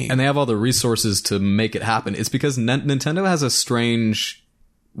native game. And they have all the resources to make it happen. It's because Nintendo has a strange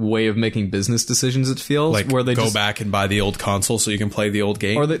way of making business decisions, it feels, like, where they go just back and buy the old console so you can play the old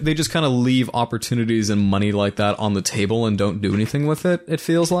game. or they just kind of leave opportunities and money like that on the table and don't do anything with it. It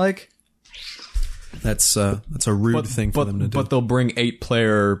feels like that's a rude thing for them to do. But they'll bring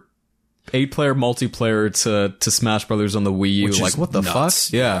 8-player multiplayer to Smash Brothers on the Wii U. Which like, is what the nuts.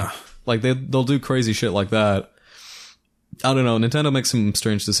 fuck? Yeah. Like they'll do crazy shit like that. I don't know. Nintendo makes some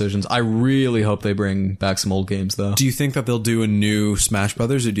strange decisions. I really hope they bring back some old games, though. Do you think that they'll do a new Smash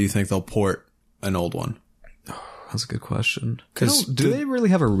Brothers, or do you think they'll port an old one? That's a good question. Because do they really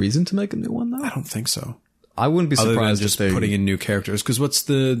have a reason to make a new one, though? I don't think so. I wouldn't be Other surprised than just putting in new characters. Because what's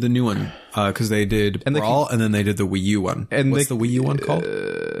the new one? Because they did Brawl, and then they did the Wii U one. And what's the Wii U one called?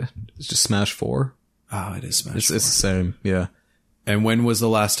 It's just Smash 4. Oh, it is Smash 4. It's the same, yeah. And when was the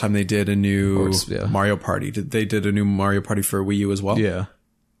last time they did a new Mario Party? They did a new Mario Party for Wii U as well? Yeah.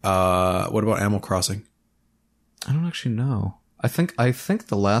 What about Animal Crossing? I don't actually know. I think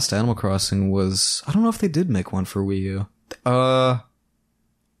the last Animal Crossing was... I don't know if they did make one for Wii U.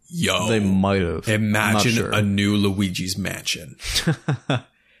 Yo. They might have. Imagine a new Luigi's Mansion.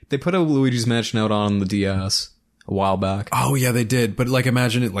 They put a Luigi's Mansion out on the DS a while back. Oh, yeah, they did. But, like,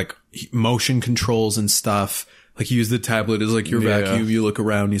 imagine it, like, motion controls and stuff. Like, you use the tablet as, like, your vacuum. You look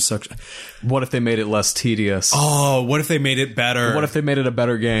around, you suck. What if they made it less tedious? Oh, what if they made it better? What if they made it a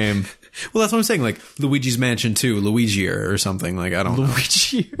better game? Well, that's what I'm saying. Like, Luigi's Mansion 2, Luigier or something. Like, I don't know.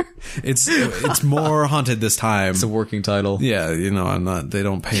 Luigier? It's more haunted this time. It's a working title. Yeah, I'm not, they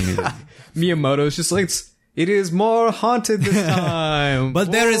don't pay me. Miyamoto's just like, it is more haunted this time. But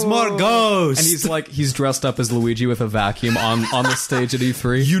there is more ghosts. And he's dressed up as Luigi with a vacuum on the stage at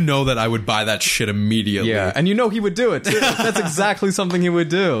E3. You know that I would buy that shit immediately. Yeah, and you know he would do it too. That's exactly something he would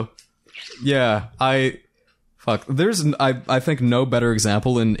do. Yeah, there's I think no better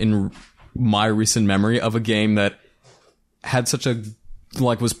example in my recent memory of a game that had such a,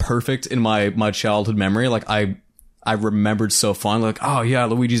 like, was perfect in my childhood memory. Like, I remembered so fondly, like, oh yeah,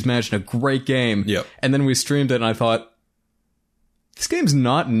 Luigi's Mansion, a great game. Yep. And then we streamed it and I thought, this game's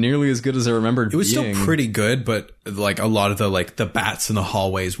not nearly as good as I remembered. It was still pretty good, but, like, a lot of the bats in the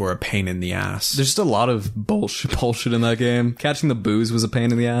hallways were a pain in the ass. There's just a lot of bullshit in that game. Catching the boos was a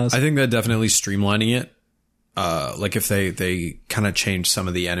pain in the ass. I think that definitely streamlining it like if they kind of changed some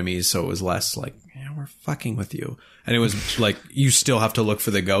of the enemies so it was less like, yeah, we're fucking with you. And it was like, you still have to look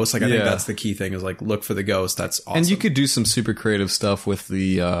for the ghost. Like, I think that's the key thing is like, look for the ghost. That's awesome. And you could do some super creative stuff with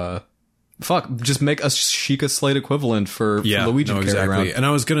the, just make a Sheikah Slate equivalent for Luigi to carry around. And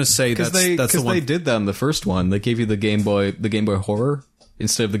I was going to say that's the one. They did that in the first one. They gave you the Game Boy Horror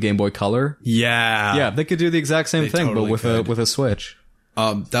instead of the Game Boy Color. Yeah. Yeah, they could do the exact same thing, totally but with a Switch.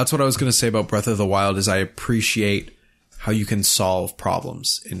 That's what I was going to say about Breath of the Wild is I appreciate how you can solve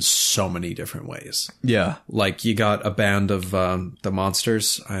problems in so many different ways. Yeah. Like you got a band of the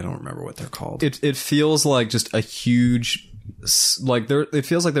monsters. I don't remember what they're called. It feels like just a huge, like it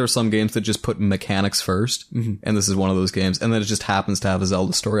feels like there are some games that just put mechanics first, and this is one of those games, and then it just happens to have a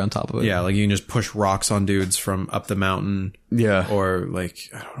Zelda story on top of it. Yeah, like you can just push rocks on dudes from up the mountain. Yeah. Or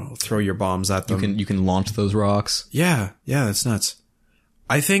like, I don't know, throw your bombs at them. You can launch those rocks. Yeah, that's nuts.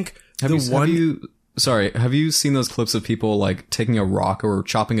 I think have you seen those clips of people like taking a rock or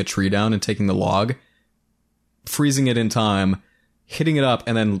chopping a tree down and taking the log, freezing it in time, hitting it up,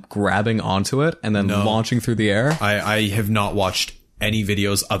 and then grabbing onto it and then launching through the air? I have not watched any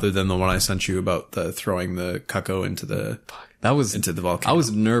videos other than the one I sent you about the throwing the cuckoo into the volcano. I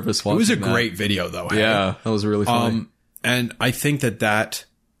was nervous watching. It was a great video though. Yeah, that was really funny. And I think that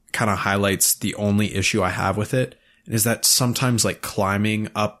kind of highlights the only issue I have with it is that sometimes like climbing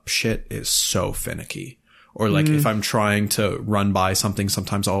up shit is so finicky. Or like if I'm trying to run by something,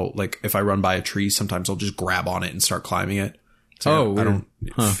 sometimes I'll like, if I run by a tree, sometimes I'll just grab on it and start climbing it. So I don't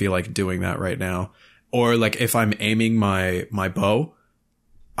feel like doing that right now. Or like if I'm aiming my bow,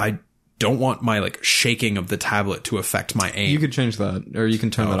 I don't want my like shaking of the tablet to affect my aim. You could change that, or you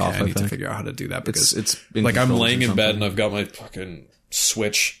can turn that off. I need to figure out how to do that because it's like I'm laying in bed and I've got my fucking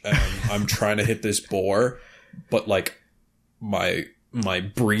Switch and I'm trying to hit this boar, but like my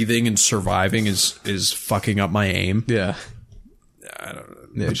breathing and surviving is fucking up my aim. Yeah. I don't know.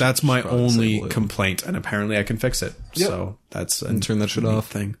 Yeah, but that's my only complaint, and apparently I can fix it. Yep. So that's and turn that shit off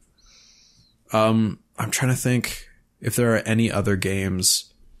thing. I'm trying to think if there are any other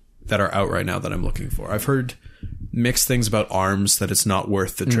games that are out right now that I'm looking for. I've heard mixed things about ARMS, that it's not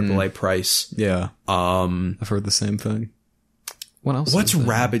worth the AAA price. Yeah. I've heard the same thing. What else? What's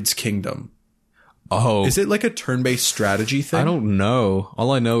Rabbids Kingdom? Oh. Is it like a turn-based strategy thing? I don't know.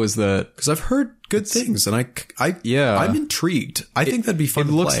 All I know is that... Because I've heard good things, and I'm intrigued. I think that'd be fun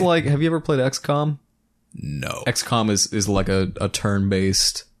to play. It looks like... Have you ever played XCOM? No. XCOM is like a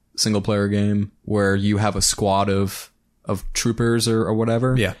turn-based single-player game where you have a squad of troopers or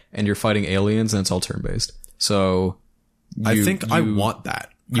whatever. Yeah. And you're fighting aliens, and it's all turn-based. So... I want that.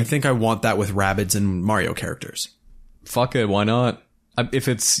 I think I want that with Rabbids and Mario characters. Fuck it, why not? If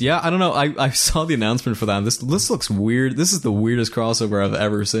it's, I don't know. I saw the announcement for that. This looks weird. This is the weirdest crossover I've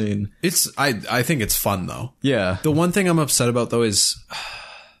ever seen. I think it's fun though. Yeah. The one thing I'm upset about though is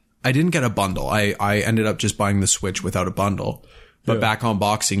I didn't get a bundle. I ended up just buying the Switch without a bundle. But back on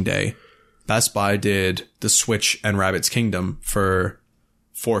Boxing Day, Best Buy did the Switch and Rabbids Kingdom for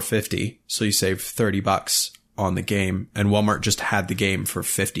 $4.50. So you save $30 on the game, and Walmart just had the game for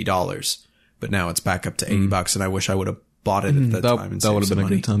 $50. But now it's back up to $80, and I wish I would have bought it at that time. And that would have been a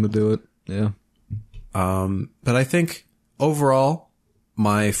good time to do it. Yeah. But I think overall,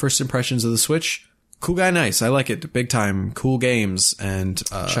 my first impressions of the Switch, cool guy, nice. I like it. Big time, cool games, and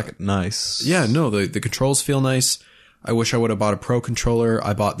check it, nice. Yeah, no, the controls feel nice. I wish I would have bought a Pro controller.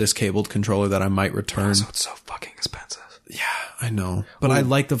 I bought this cabled controller that I might return. Also, it's so fucking expensive. Yeah, I know. But I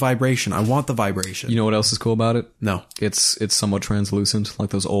like the vibration. I want the vibration. You know what else is cool about it? No. It's somewhat translucent, like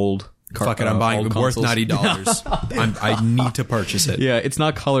those old... Fuck it, I'm buying it worth $90. I need to purchase it. Yeah, it's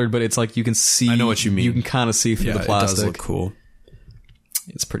not colored, but it's like you can see... I know what you mean. You can kind of see through the plastic. It does look cool.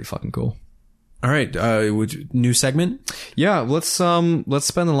 It's pretty fucking cool. All right, new segment? Yeah, let's spend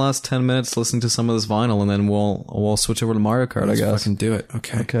the last 10 minutes listening to some of this vinyl, and then we'll switch over to Mario Kart, I guess. Let's fucking do it.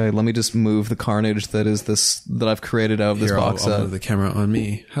 Okay, let me just move the carnage that I've created out of this box set. I'll move the camera on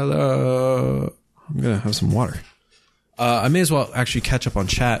me. Hello. I'm gonna have some water. I may as well actually catch up on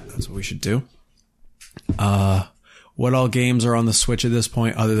chat. That's what we should do. What all games are on the Switch at this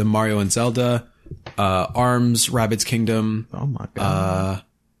point other than Mario and Zelda? ARMS, Rabbids Kingdom. Oh my god.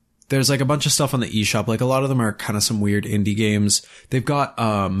 There's like a bunch of stuff on the eShop. Like a lot of them are kind of some weird indie games. They've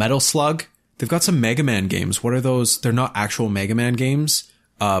got Metal Slug. They've got some Mega Man games. What are those? They're not actual Mega Man games,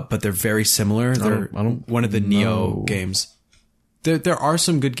 but they're very similar. They're one of the Neo games. There are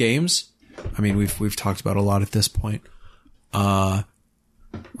some good games. I mean, we've talked about a lot at this point.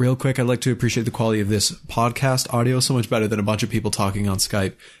 Real quick, I'd like to appreciate the quality of this podcast audio. So much better than a bunch of people talking on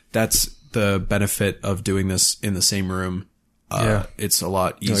Skype. That's the benefit of doing this in the same room. it's a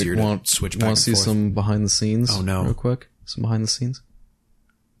lot easier to switch back and forth. Want to see some behind the scenes? Oh, no. Real quick. Some behind the scenes.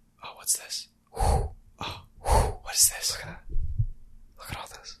 Oh, what's this? Oh, what is this? Look at that. Look at all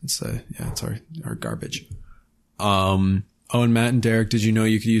this. It's our garbage. Oh, and Matt and Derek, did you know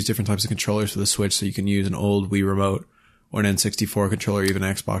you could use different types of controllers for the Switch? So you can use an old Wii remote or an N64 controller, or even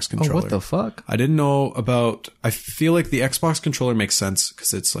an Xbox controller. Oh, what the fuck? I didn't know about... I feel like the Xbox controller makes sense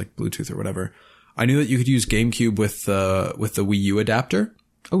because it's like Bluetooth or whatever. I knew that you could use GameCube with the Wii U adapter.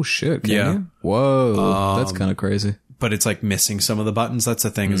 Oh, shit. Can you? Whoa. That's kind of crazy. But it's like missing some of the buttons. That's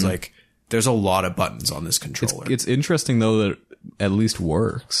the thing is like, there's a lot of buttons on this controller. It's interesting, though, that it at least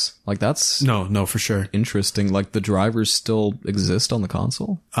works. Like, that's... No, for sure. Interesting. Like, the drivers still exist on the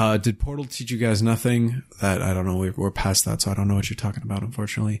console? Did Portal teach you guys nothing? That, I don't know. We're past that, so I don't know what you're talking about,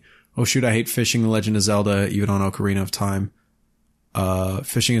 unfortunately. Oh, shoot, I hate fishing The Legend of Zelda, even on Ocarina of Time.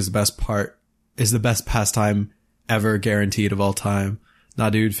 Fishing is the best pastime ever, guaranteed, of all time. Nah,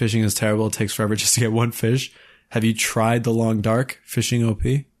 dude, fishing is terrible. It takes forever just to get one fish. Have you tried the Long Dark fishing OP?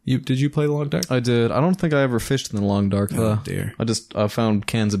 Did you play the Long Dark? I did. I don't think I ever fished in the Long Dark, though. Oh, dear. I found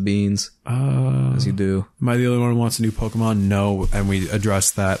cans of beans. As you do. Am I the only one who wants a new Pokemon? No, and we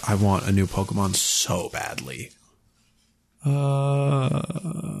addressed that. I want a new Pokemon so badly. Hey,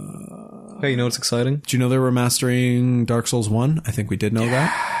 you know what's exciting? Do you know they're remastering Dark Souls 1? I think we did know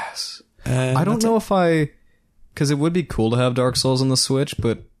that. Yes. I don't know if because it would be cool to have Dark Souls on the Switch,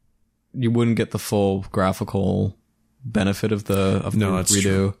 but you wouldn't get the full graphical benefit of the redo.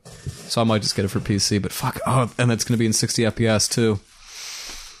 True. So I might just get it for PC, but fuck. Oh, and it's going to be in 60 FPS too.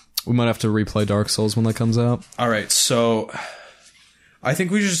 We might have to replay Dark Souls when that comes out. All right, so I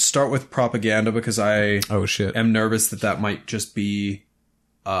think we should start with propaganda because I am nervous that might just be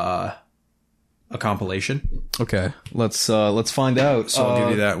a compilation. Okay, let's find out. So I'll give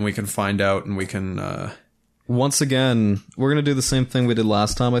you that, and we can find out, and we can. Once again, we're gonna do the same thing we did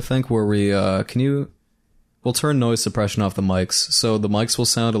last time, I think, where we'll turn noise suppression off the mics, so the mics will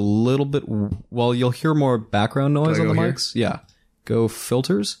sound a little bit. Well, you'll hear more background noise on the mics. Yeah, go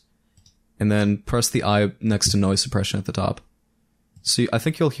filters, and then press the I next to noise suppression at the top. So I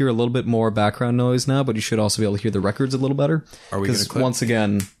think you'll hear a little bit more background noise now, but you should also be able to hear the records a little better. Are we going to clip? Once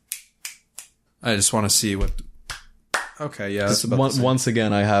again, I just want to see what. Okay, yeah. That's once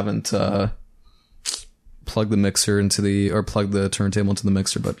again, I haven't plugged the mixer plugged the turntable into the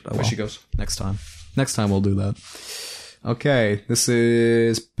mixer, but there she goes. Next time we'll do that. Okay, this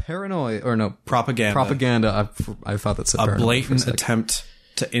is propaganda. Propaganda. I thought that said a blatant attempt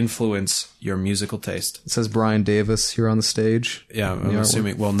to influence your musical taste. It says Brian Davis here on the stage. Yeah, I'm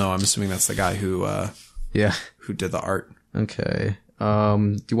assuming. Well, no, I'm assuming that's the guy who did the art. Okay.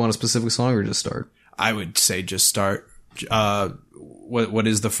 Do you want a specific song or just start? I would say just start. What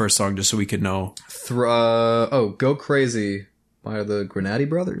is the first song, just so we could know? Go Crazy by the Grenady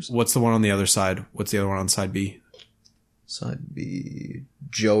Brothers. What's the one on the other side? What's the other one on side B? Side B,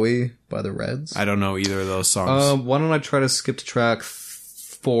 Joey by the Reds. I don't know either of those songs. Why don't I try to skip to track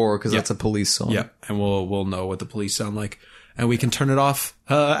 4 because that's a Police song. Yeah, and we'll know what the Police sound like, and we can turn it off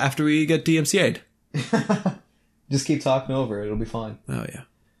after we get DMCA'd. Just keep talking over it; it'll be fine. Oh yeah.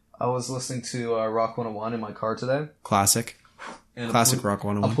 I was listening to Rock 101 in my car today. Classic Rock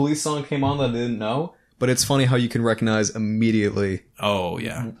 101. A Police song came on that I didn't know, but it's funny how you can recognize immediately. Oh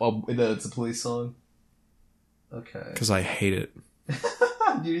yeah, that it's a Police song. Okay. Because I hate it.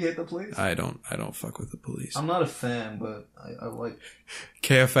 Do you hate the Police? I don't fuck with the Police. I'm not a fan, but I like.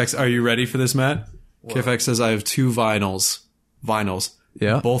 KFX, are you ready for this, Matt? What? KFX says I have 2 vinyls.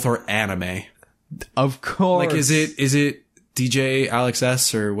 Yeah. Both are anime. Of course. Like, is it DJ Alex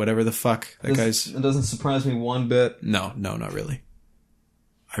S or whatever the fuck that guy's? It doesn't surprise me one bit. No, not really.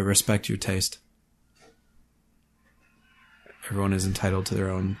 I respect your taste. Everyone is entitled to their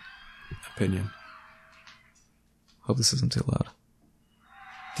own opinion. Hope this isn't too loud.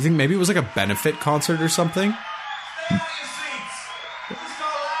 Do you think maybe it was like a benefit concert or something?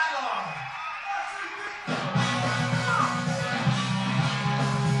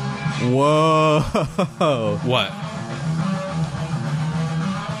 Whoa. What?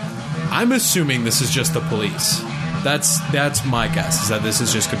 I'm assuming this is just the Police. That's my guess, is that this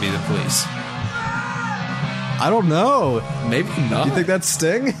is just going to be the Police. I don't know. Maybe not. Do you think that's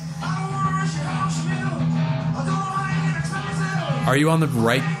Sting? Are you on the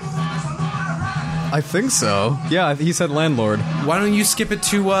right? I think so. Yeah, he said Landlord. Why don't you skip it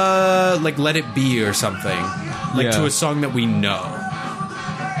to, like, Let It Be or something? Like, to a song that we know.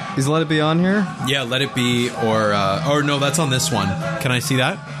 Is Let It Be on here? Yeah, Let It Be, or no, that's on this one. Can I see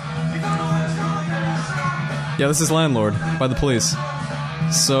that? Yeah, this is Landlord by the Police.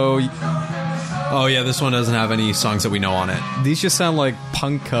 So, Oh yeah, this one doesn't have any songs that we know on it. These just sound like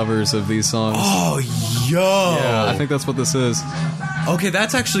punk covers of these songs. Oh, yo! Yeah, I think that's what this is. Okay,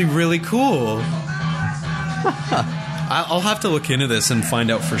 that's actually really cool. I'll have to look into this and find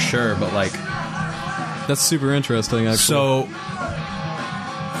out for sure, but like... That's super interesting, actually. So,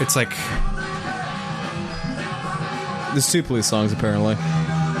 it's like... There's 2 Police songs, apparently.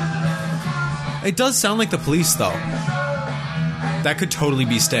 It does sound like the Police, though. That could totally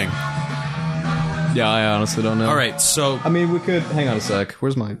be Sting. Yeah, I honestly don't know. All right, so... I mean, we could... Hang on a sec.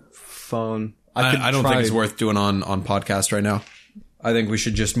 Where's my phone? I don't think it's worth doing on podcast right now. I think we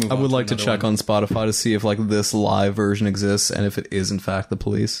should just move on. I would like to check on Spotify to see if like this live version exists and if it is in fact the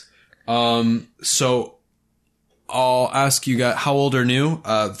Police. So I'll ask you guys, how old are new?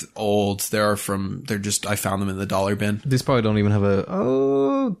 Old. They're just, I found them in the dollar bin. These probably don't even have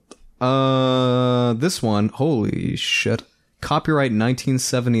this one, holy shit. Copyright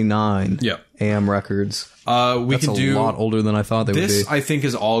 1979. Yeah. AM Records. That's a lot older than I thought they would be. This, I think,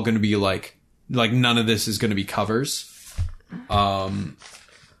 is all going to be like none of this is going to be covers. The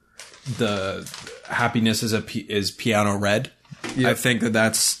Happiness is Piano Red. Yep. I think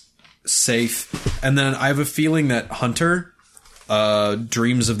that's safe. And then I have a feeling that Hunter,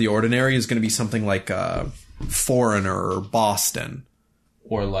 Dreams of the Ordinary, is going to be something like Foreigner or Boston,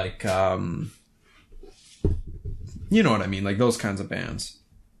 or like you know what I mean, like those kinds of bands.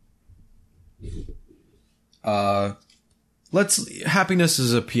 Happiness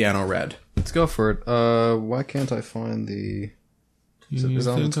is a Piano Red. Let's go for it. Why can't I find the... Is it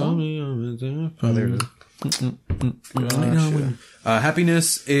on the phone? Oh, there it is.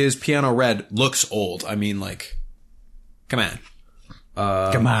 Happiness is Piano Red. Looks old. I mean, like, come on.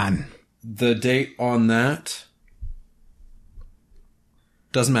 Come on. The date on that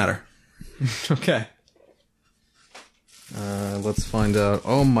doesn't matter. Okay. Let's find out.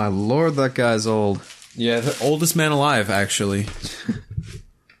 Oh my lord, that guy's old. Yeah, the oldest man alive, actually.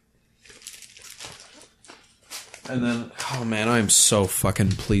 And then, oh man, I'm so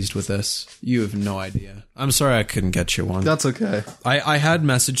fucking pleased with this. You have no idea. I'm sorry I couldn't get you one. That's okay. I had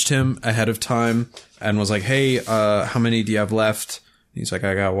messaged him ahead of time and was like, hey, how many do you have left? And he's like,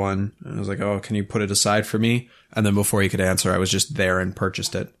 I got one. And I was like, oh, can you put it aside for me? And then before he could answer, I was just there and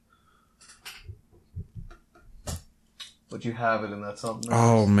purchased it. But you have it and that's something.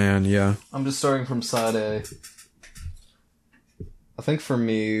 Oh man, yeah. I'm just starting from side A. I think for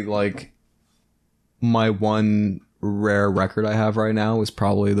me, like, my one rare record I have right now is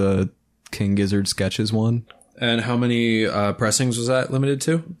probably the King Gizzard Sketches one. And how many pressings was that limited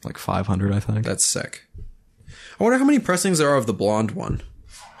to? Like 500, I think. That's sick. I wonder how many pressings there are of the blonde one.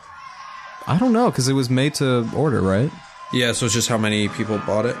 I don't know, because it was made to order, right? Yeah, so it's just how many people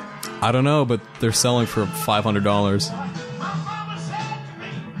bought it? I don't know, but they're selling for $500.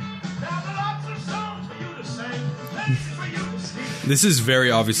 This is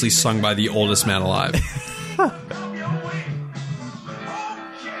very obviously sung by the oldest man alive.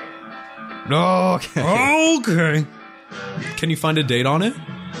 Okay. Okay. Can you find a date on it?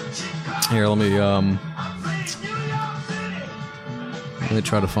 Here, let me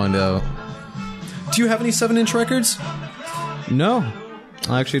try to find out. Do you have any 7-inch records? No,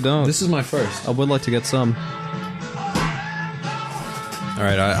 I actually don't. This is my first. I would like to get some. All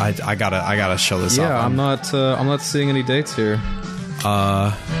right, I gotta show this off. Yeah, I'm not seeing any dates here.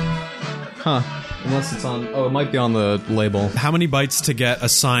 Unless it's on... Oh, it might be on the label. How many bytes to get a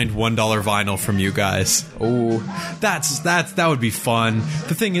signed $1 vinyl from you guys? Oh, that would be fun.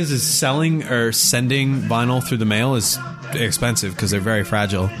 The thing is selling or sending vinyl through the mail is expensive because they're very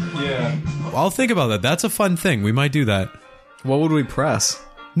fragile. Yeah. I'll think about that. That's a fun thing. We might do that. What would we press?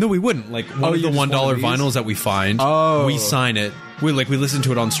 No, we wouldn't. Like one of the $1 vinyls that we find, we sign it. We listen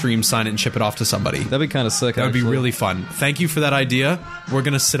to it on stream, sign it, and ship it off to somebody. That'd be kind of sick. That would be really fun. Thank you for that idea. We're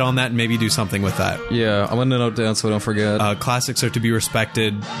gonna sit on that and maybe do something with that. Yeah, I'm gonna note down so I don't forget. Classics are to be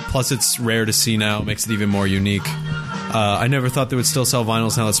respected. Plus, it's rare to see now. It makes it even more unique. I never thought they would still sell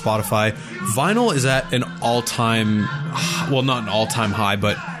vinyls now that Spotify. Vinyl is at an all-time, well, not an all-time high,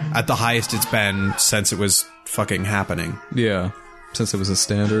 but at the highest it's been since it was fucking happening. Yeah, since it was a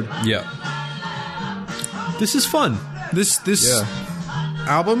standard. Yeah. This is fun. This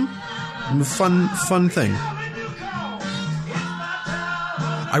album, fun thing.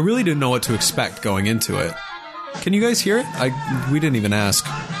 I really didn't know what to expect going into it. Can you guys hear it? We didn't even ask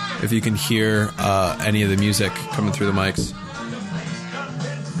if you can hear any of the music coming through the mics.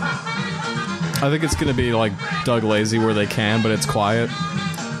 I think it's gonna be like Doug Lazy where they can, but it's quiet.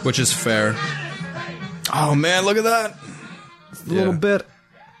 Which is fair. Oh man, look at that. It's a little bit.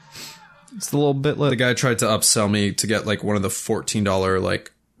 It's a little bit lit. The guy tried to upsell me to get like one of the $14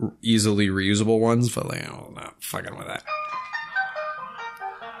 like easily reusable ones, but like, I'm not fucking with that.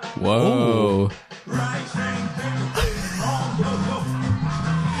 Whoa.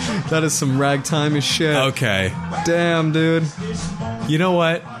 That is some ragtime as shit. Okay. Damn, dude. You know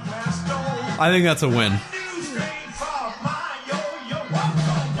what? I think that's a win.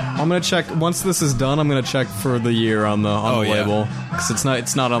 I'm gonna check once this is done. I'm gonna check for the year on the label because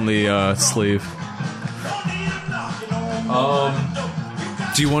it's not on the sleeve.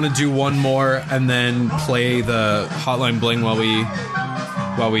 Do you want to do one more and then play the Hotline Bling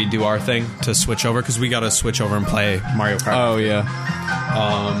while we do our thing to switch over? Because we got to switch over and play Mario Kart. Oh yeah.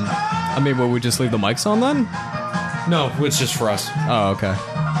 I mean, will we just leave the mics on then? No, it's just for us. Oh, okay.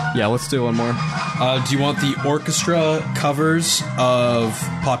 Yeah, let's do one more. Do you want the orchestra covers of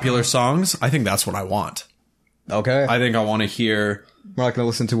popular songs? I think that's what I want. Okay. I think I want to hear... We're not going to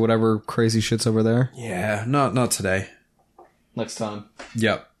listen to whatever crazy shit's over there? Yeah, not today. Next time.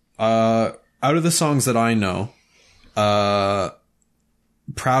 Yep. Out of the songs that I know, Proud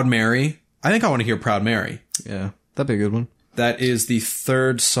Mary. I think I want to hear Proud Mary. Yeah, that'd be a good one. That is the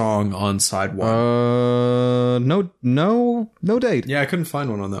third song on side one. No date. Yeah, I couldn't find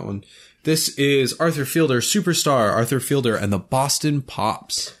one on that one. This is Arthur Fielder, Superstar, Arthur Fielder, and the Boston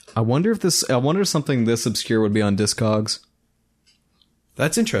Pops. I wonder if something this obscure would be on Discogs.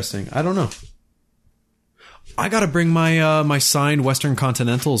 That's interesting. I don't know. I gotta bring my my signed Western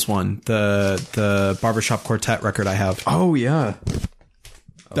Continentals one, the Barbershop Quartet record I have. Oh yeah,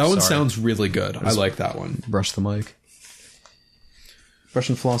 that one sounds really good. I like that one. Brush the mic. Brush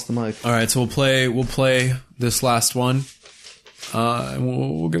and floss the mic. All right, so we'll play this last one, and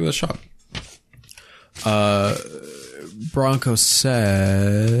we'll give it a shot. Bronco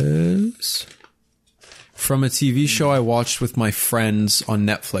says, from a TV show I watched with my friends on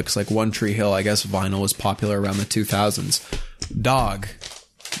Netflix, like One Tree Hill, I guess vinyl was popular around the 2000s. Dog,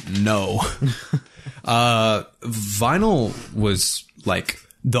 no. Vinyl was like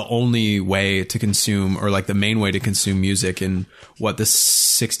the only way to consume, or like the main way to consume music in what, the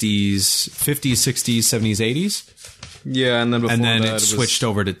 60s, 50s, 60s, 70s, 80s? Yeah, and then it switched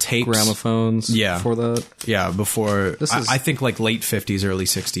over to tapes. Gramophones. Yeah. Before that. Yeah, before... I think like late 50s, early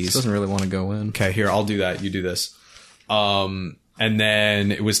 60s. This doesn't really want to go in. Okay, here, I'll do that. You do this. And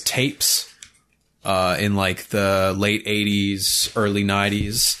then it was tapes in like the late 80s, early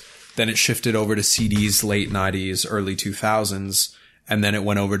 90s. Then it shifted over to CDs late 90s, early 2000s. And then it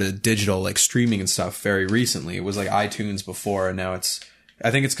went over to digital, like streaming and stuff very recently. It was like iTunes before, and now it's...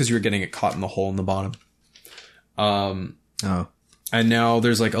 I think it's because you were getting it caught in the hole in the bottom. And now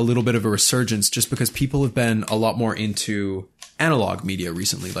there's like a little bit of a resurgence just because people have been a lot more into analog media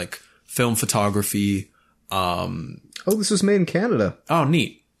recently, like film photography. This was made in Canada. Oh,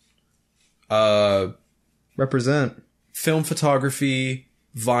 neat. Represent. Film photography,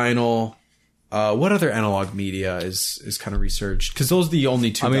 vinyl. What other analog media is kind of researched? Because those are the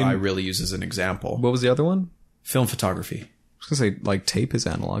only two that I really use as an example. What was the other one? Film photography. I was going to say, like, tape is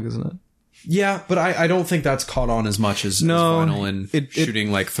analog, isn't it? Yeah, but I don't think that's caught on as much as vinyl and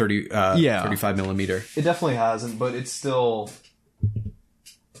shooting like 35 millimeter. It definitely hasn't, but it's still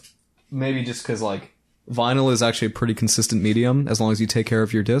maybe just because like vinyl is actually a pretty consistent medium as long as you take care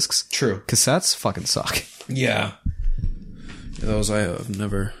of your discs. True. Cassettes fucking suck. Yeah. Those I have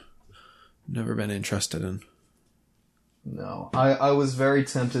never been interested in. No. I was very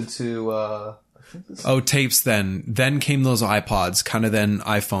tempted to tapes then. Then came those iPods, kind of then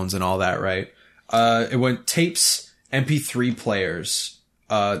iPhones and all that, right? It went tapes, MP3 players.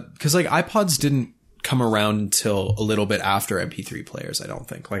 Because like iPods didn't come around until a little bit after MP3 players, I don't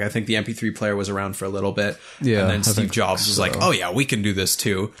think. Like I think the MP3 player was around for a little bit. Yeah. And then Steve Jobs was like, oh yeah, we can do this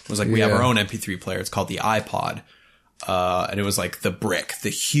too. It was like, we have our own MP3 player. It's called the iPod. And it was like the brick, the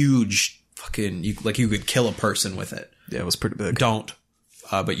huge fucking, you could kill a person with it. Yeah, it was pretty big. Don't.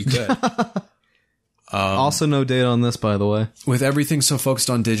 But you could. Also no date on this, by the way. With everything so focused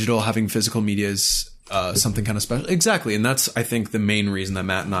on digital, having physical media is something kind of special. Exactly, and that's, I think, the main reason that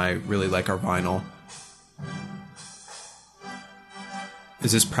Matt and I really like our vinyl.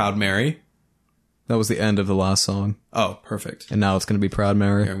 Is this Proud Mary? That was the end of the last song. Oh, perfect. And now it's going to be Proud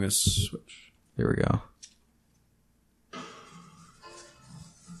Mary. Here, I'm going to switch. Here we go.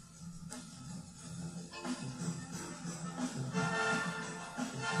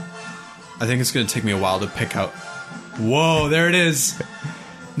 I think it's going to take me a while to pick out. Whoa, there it is.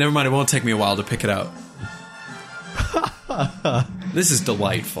 Never mind, it won't take me a while to pick it out. This is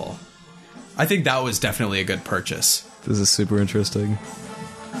delightful. I think that was definitely a good purchase. This is super interesting.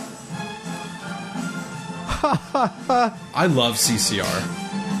 I love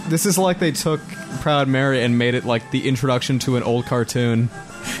CCR. This is like they took Proud Mary and made it like the introduction to an old cartoon.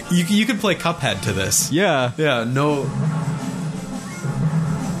 You could play Cuphead to this. Yeah. Yeah, no.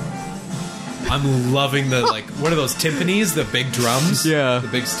 I'm loving the, like, what are those, timpanis? The big drums? Yeah. The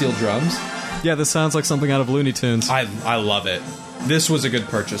big steel drums? Yeah, this sounds like something out of Looney Tunes. I love it. This was a good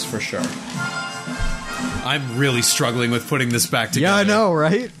purchase for sure. I'm really struggling with putting this back together. Yeah, I know,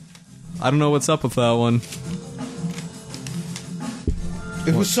 right? I don't know what's up with that one.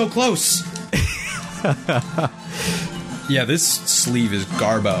 It was so close. Yeah, this sleeve is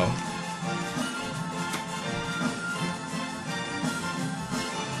garbo.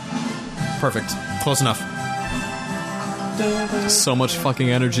 Perfect. Close enough. So much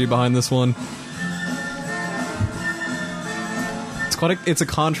fucking energy behind this one. It's a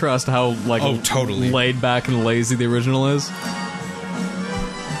contrast to how, like, totally laid back and lazy the original is.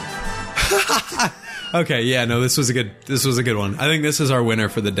 Okay, yeah, no, this was a good one. I think this is our winner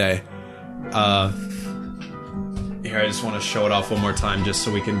for the day. Here, I just want to show it off one more time just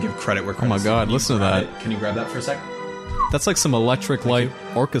so we can give credit where credit's Oh my god, listen to that. Can you grab that for a sec? That's like some electric light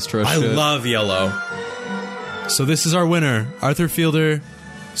orchestra I shit. love yellow. So this is our winner, Arthur Fielder,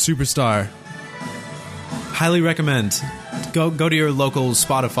 Superstar. Highly recommend. Go to your local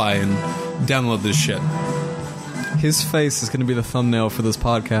Spotify and download this shit. His face is going to be the thumbnail for this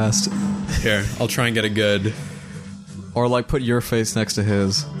podcast. Here, I'll try and get a good... Or, like, put your face next to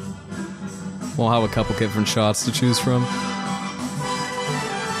his. We'll have a couple different shots to choose from.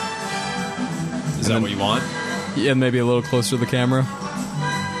 Is that what you want? Yeah, maybe a little closer to the camera.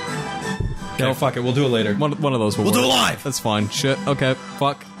 Okay, fuck it, we'll do it later. One of those will We'll work. do it live! That's fine. Shit, okay,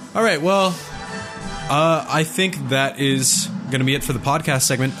 fuck. Alright, well... I think that is going to be it for the podcast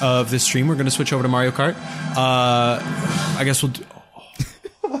segment of this stream. We're going to switch over to Mario Kart. I guess we'll do...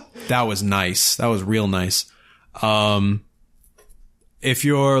 That was nice. That was real nice. If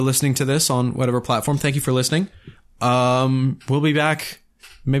you're listening to this on whatever platform, thank you for listening. We'll be back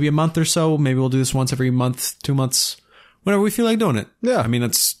maybe a month or so. Maybe we'll do this once every month, 2 months, whenever we feel like doing it. Yeah. I mean,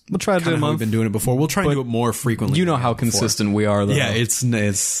 we'll try to do it a month. We've been doing it before. We'll try and do it more frequently. You know how consistent we are, though. Yeah, it's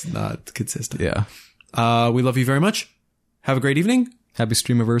not consistent. Yeah. We love you very much. Have a great evening. Happy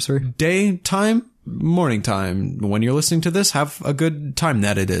Streamiversary. Daytime, morning time. When you're listening to this, have a good time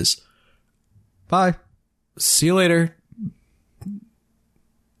that it is. Bye. See you later.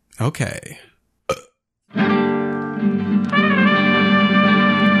 Okay.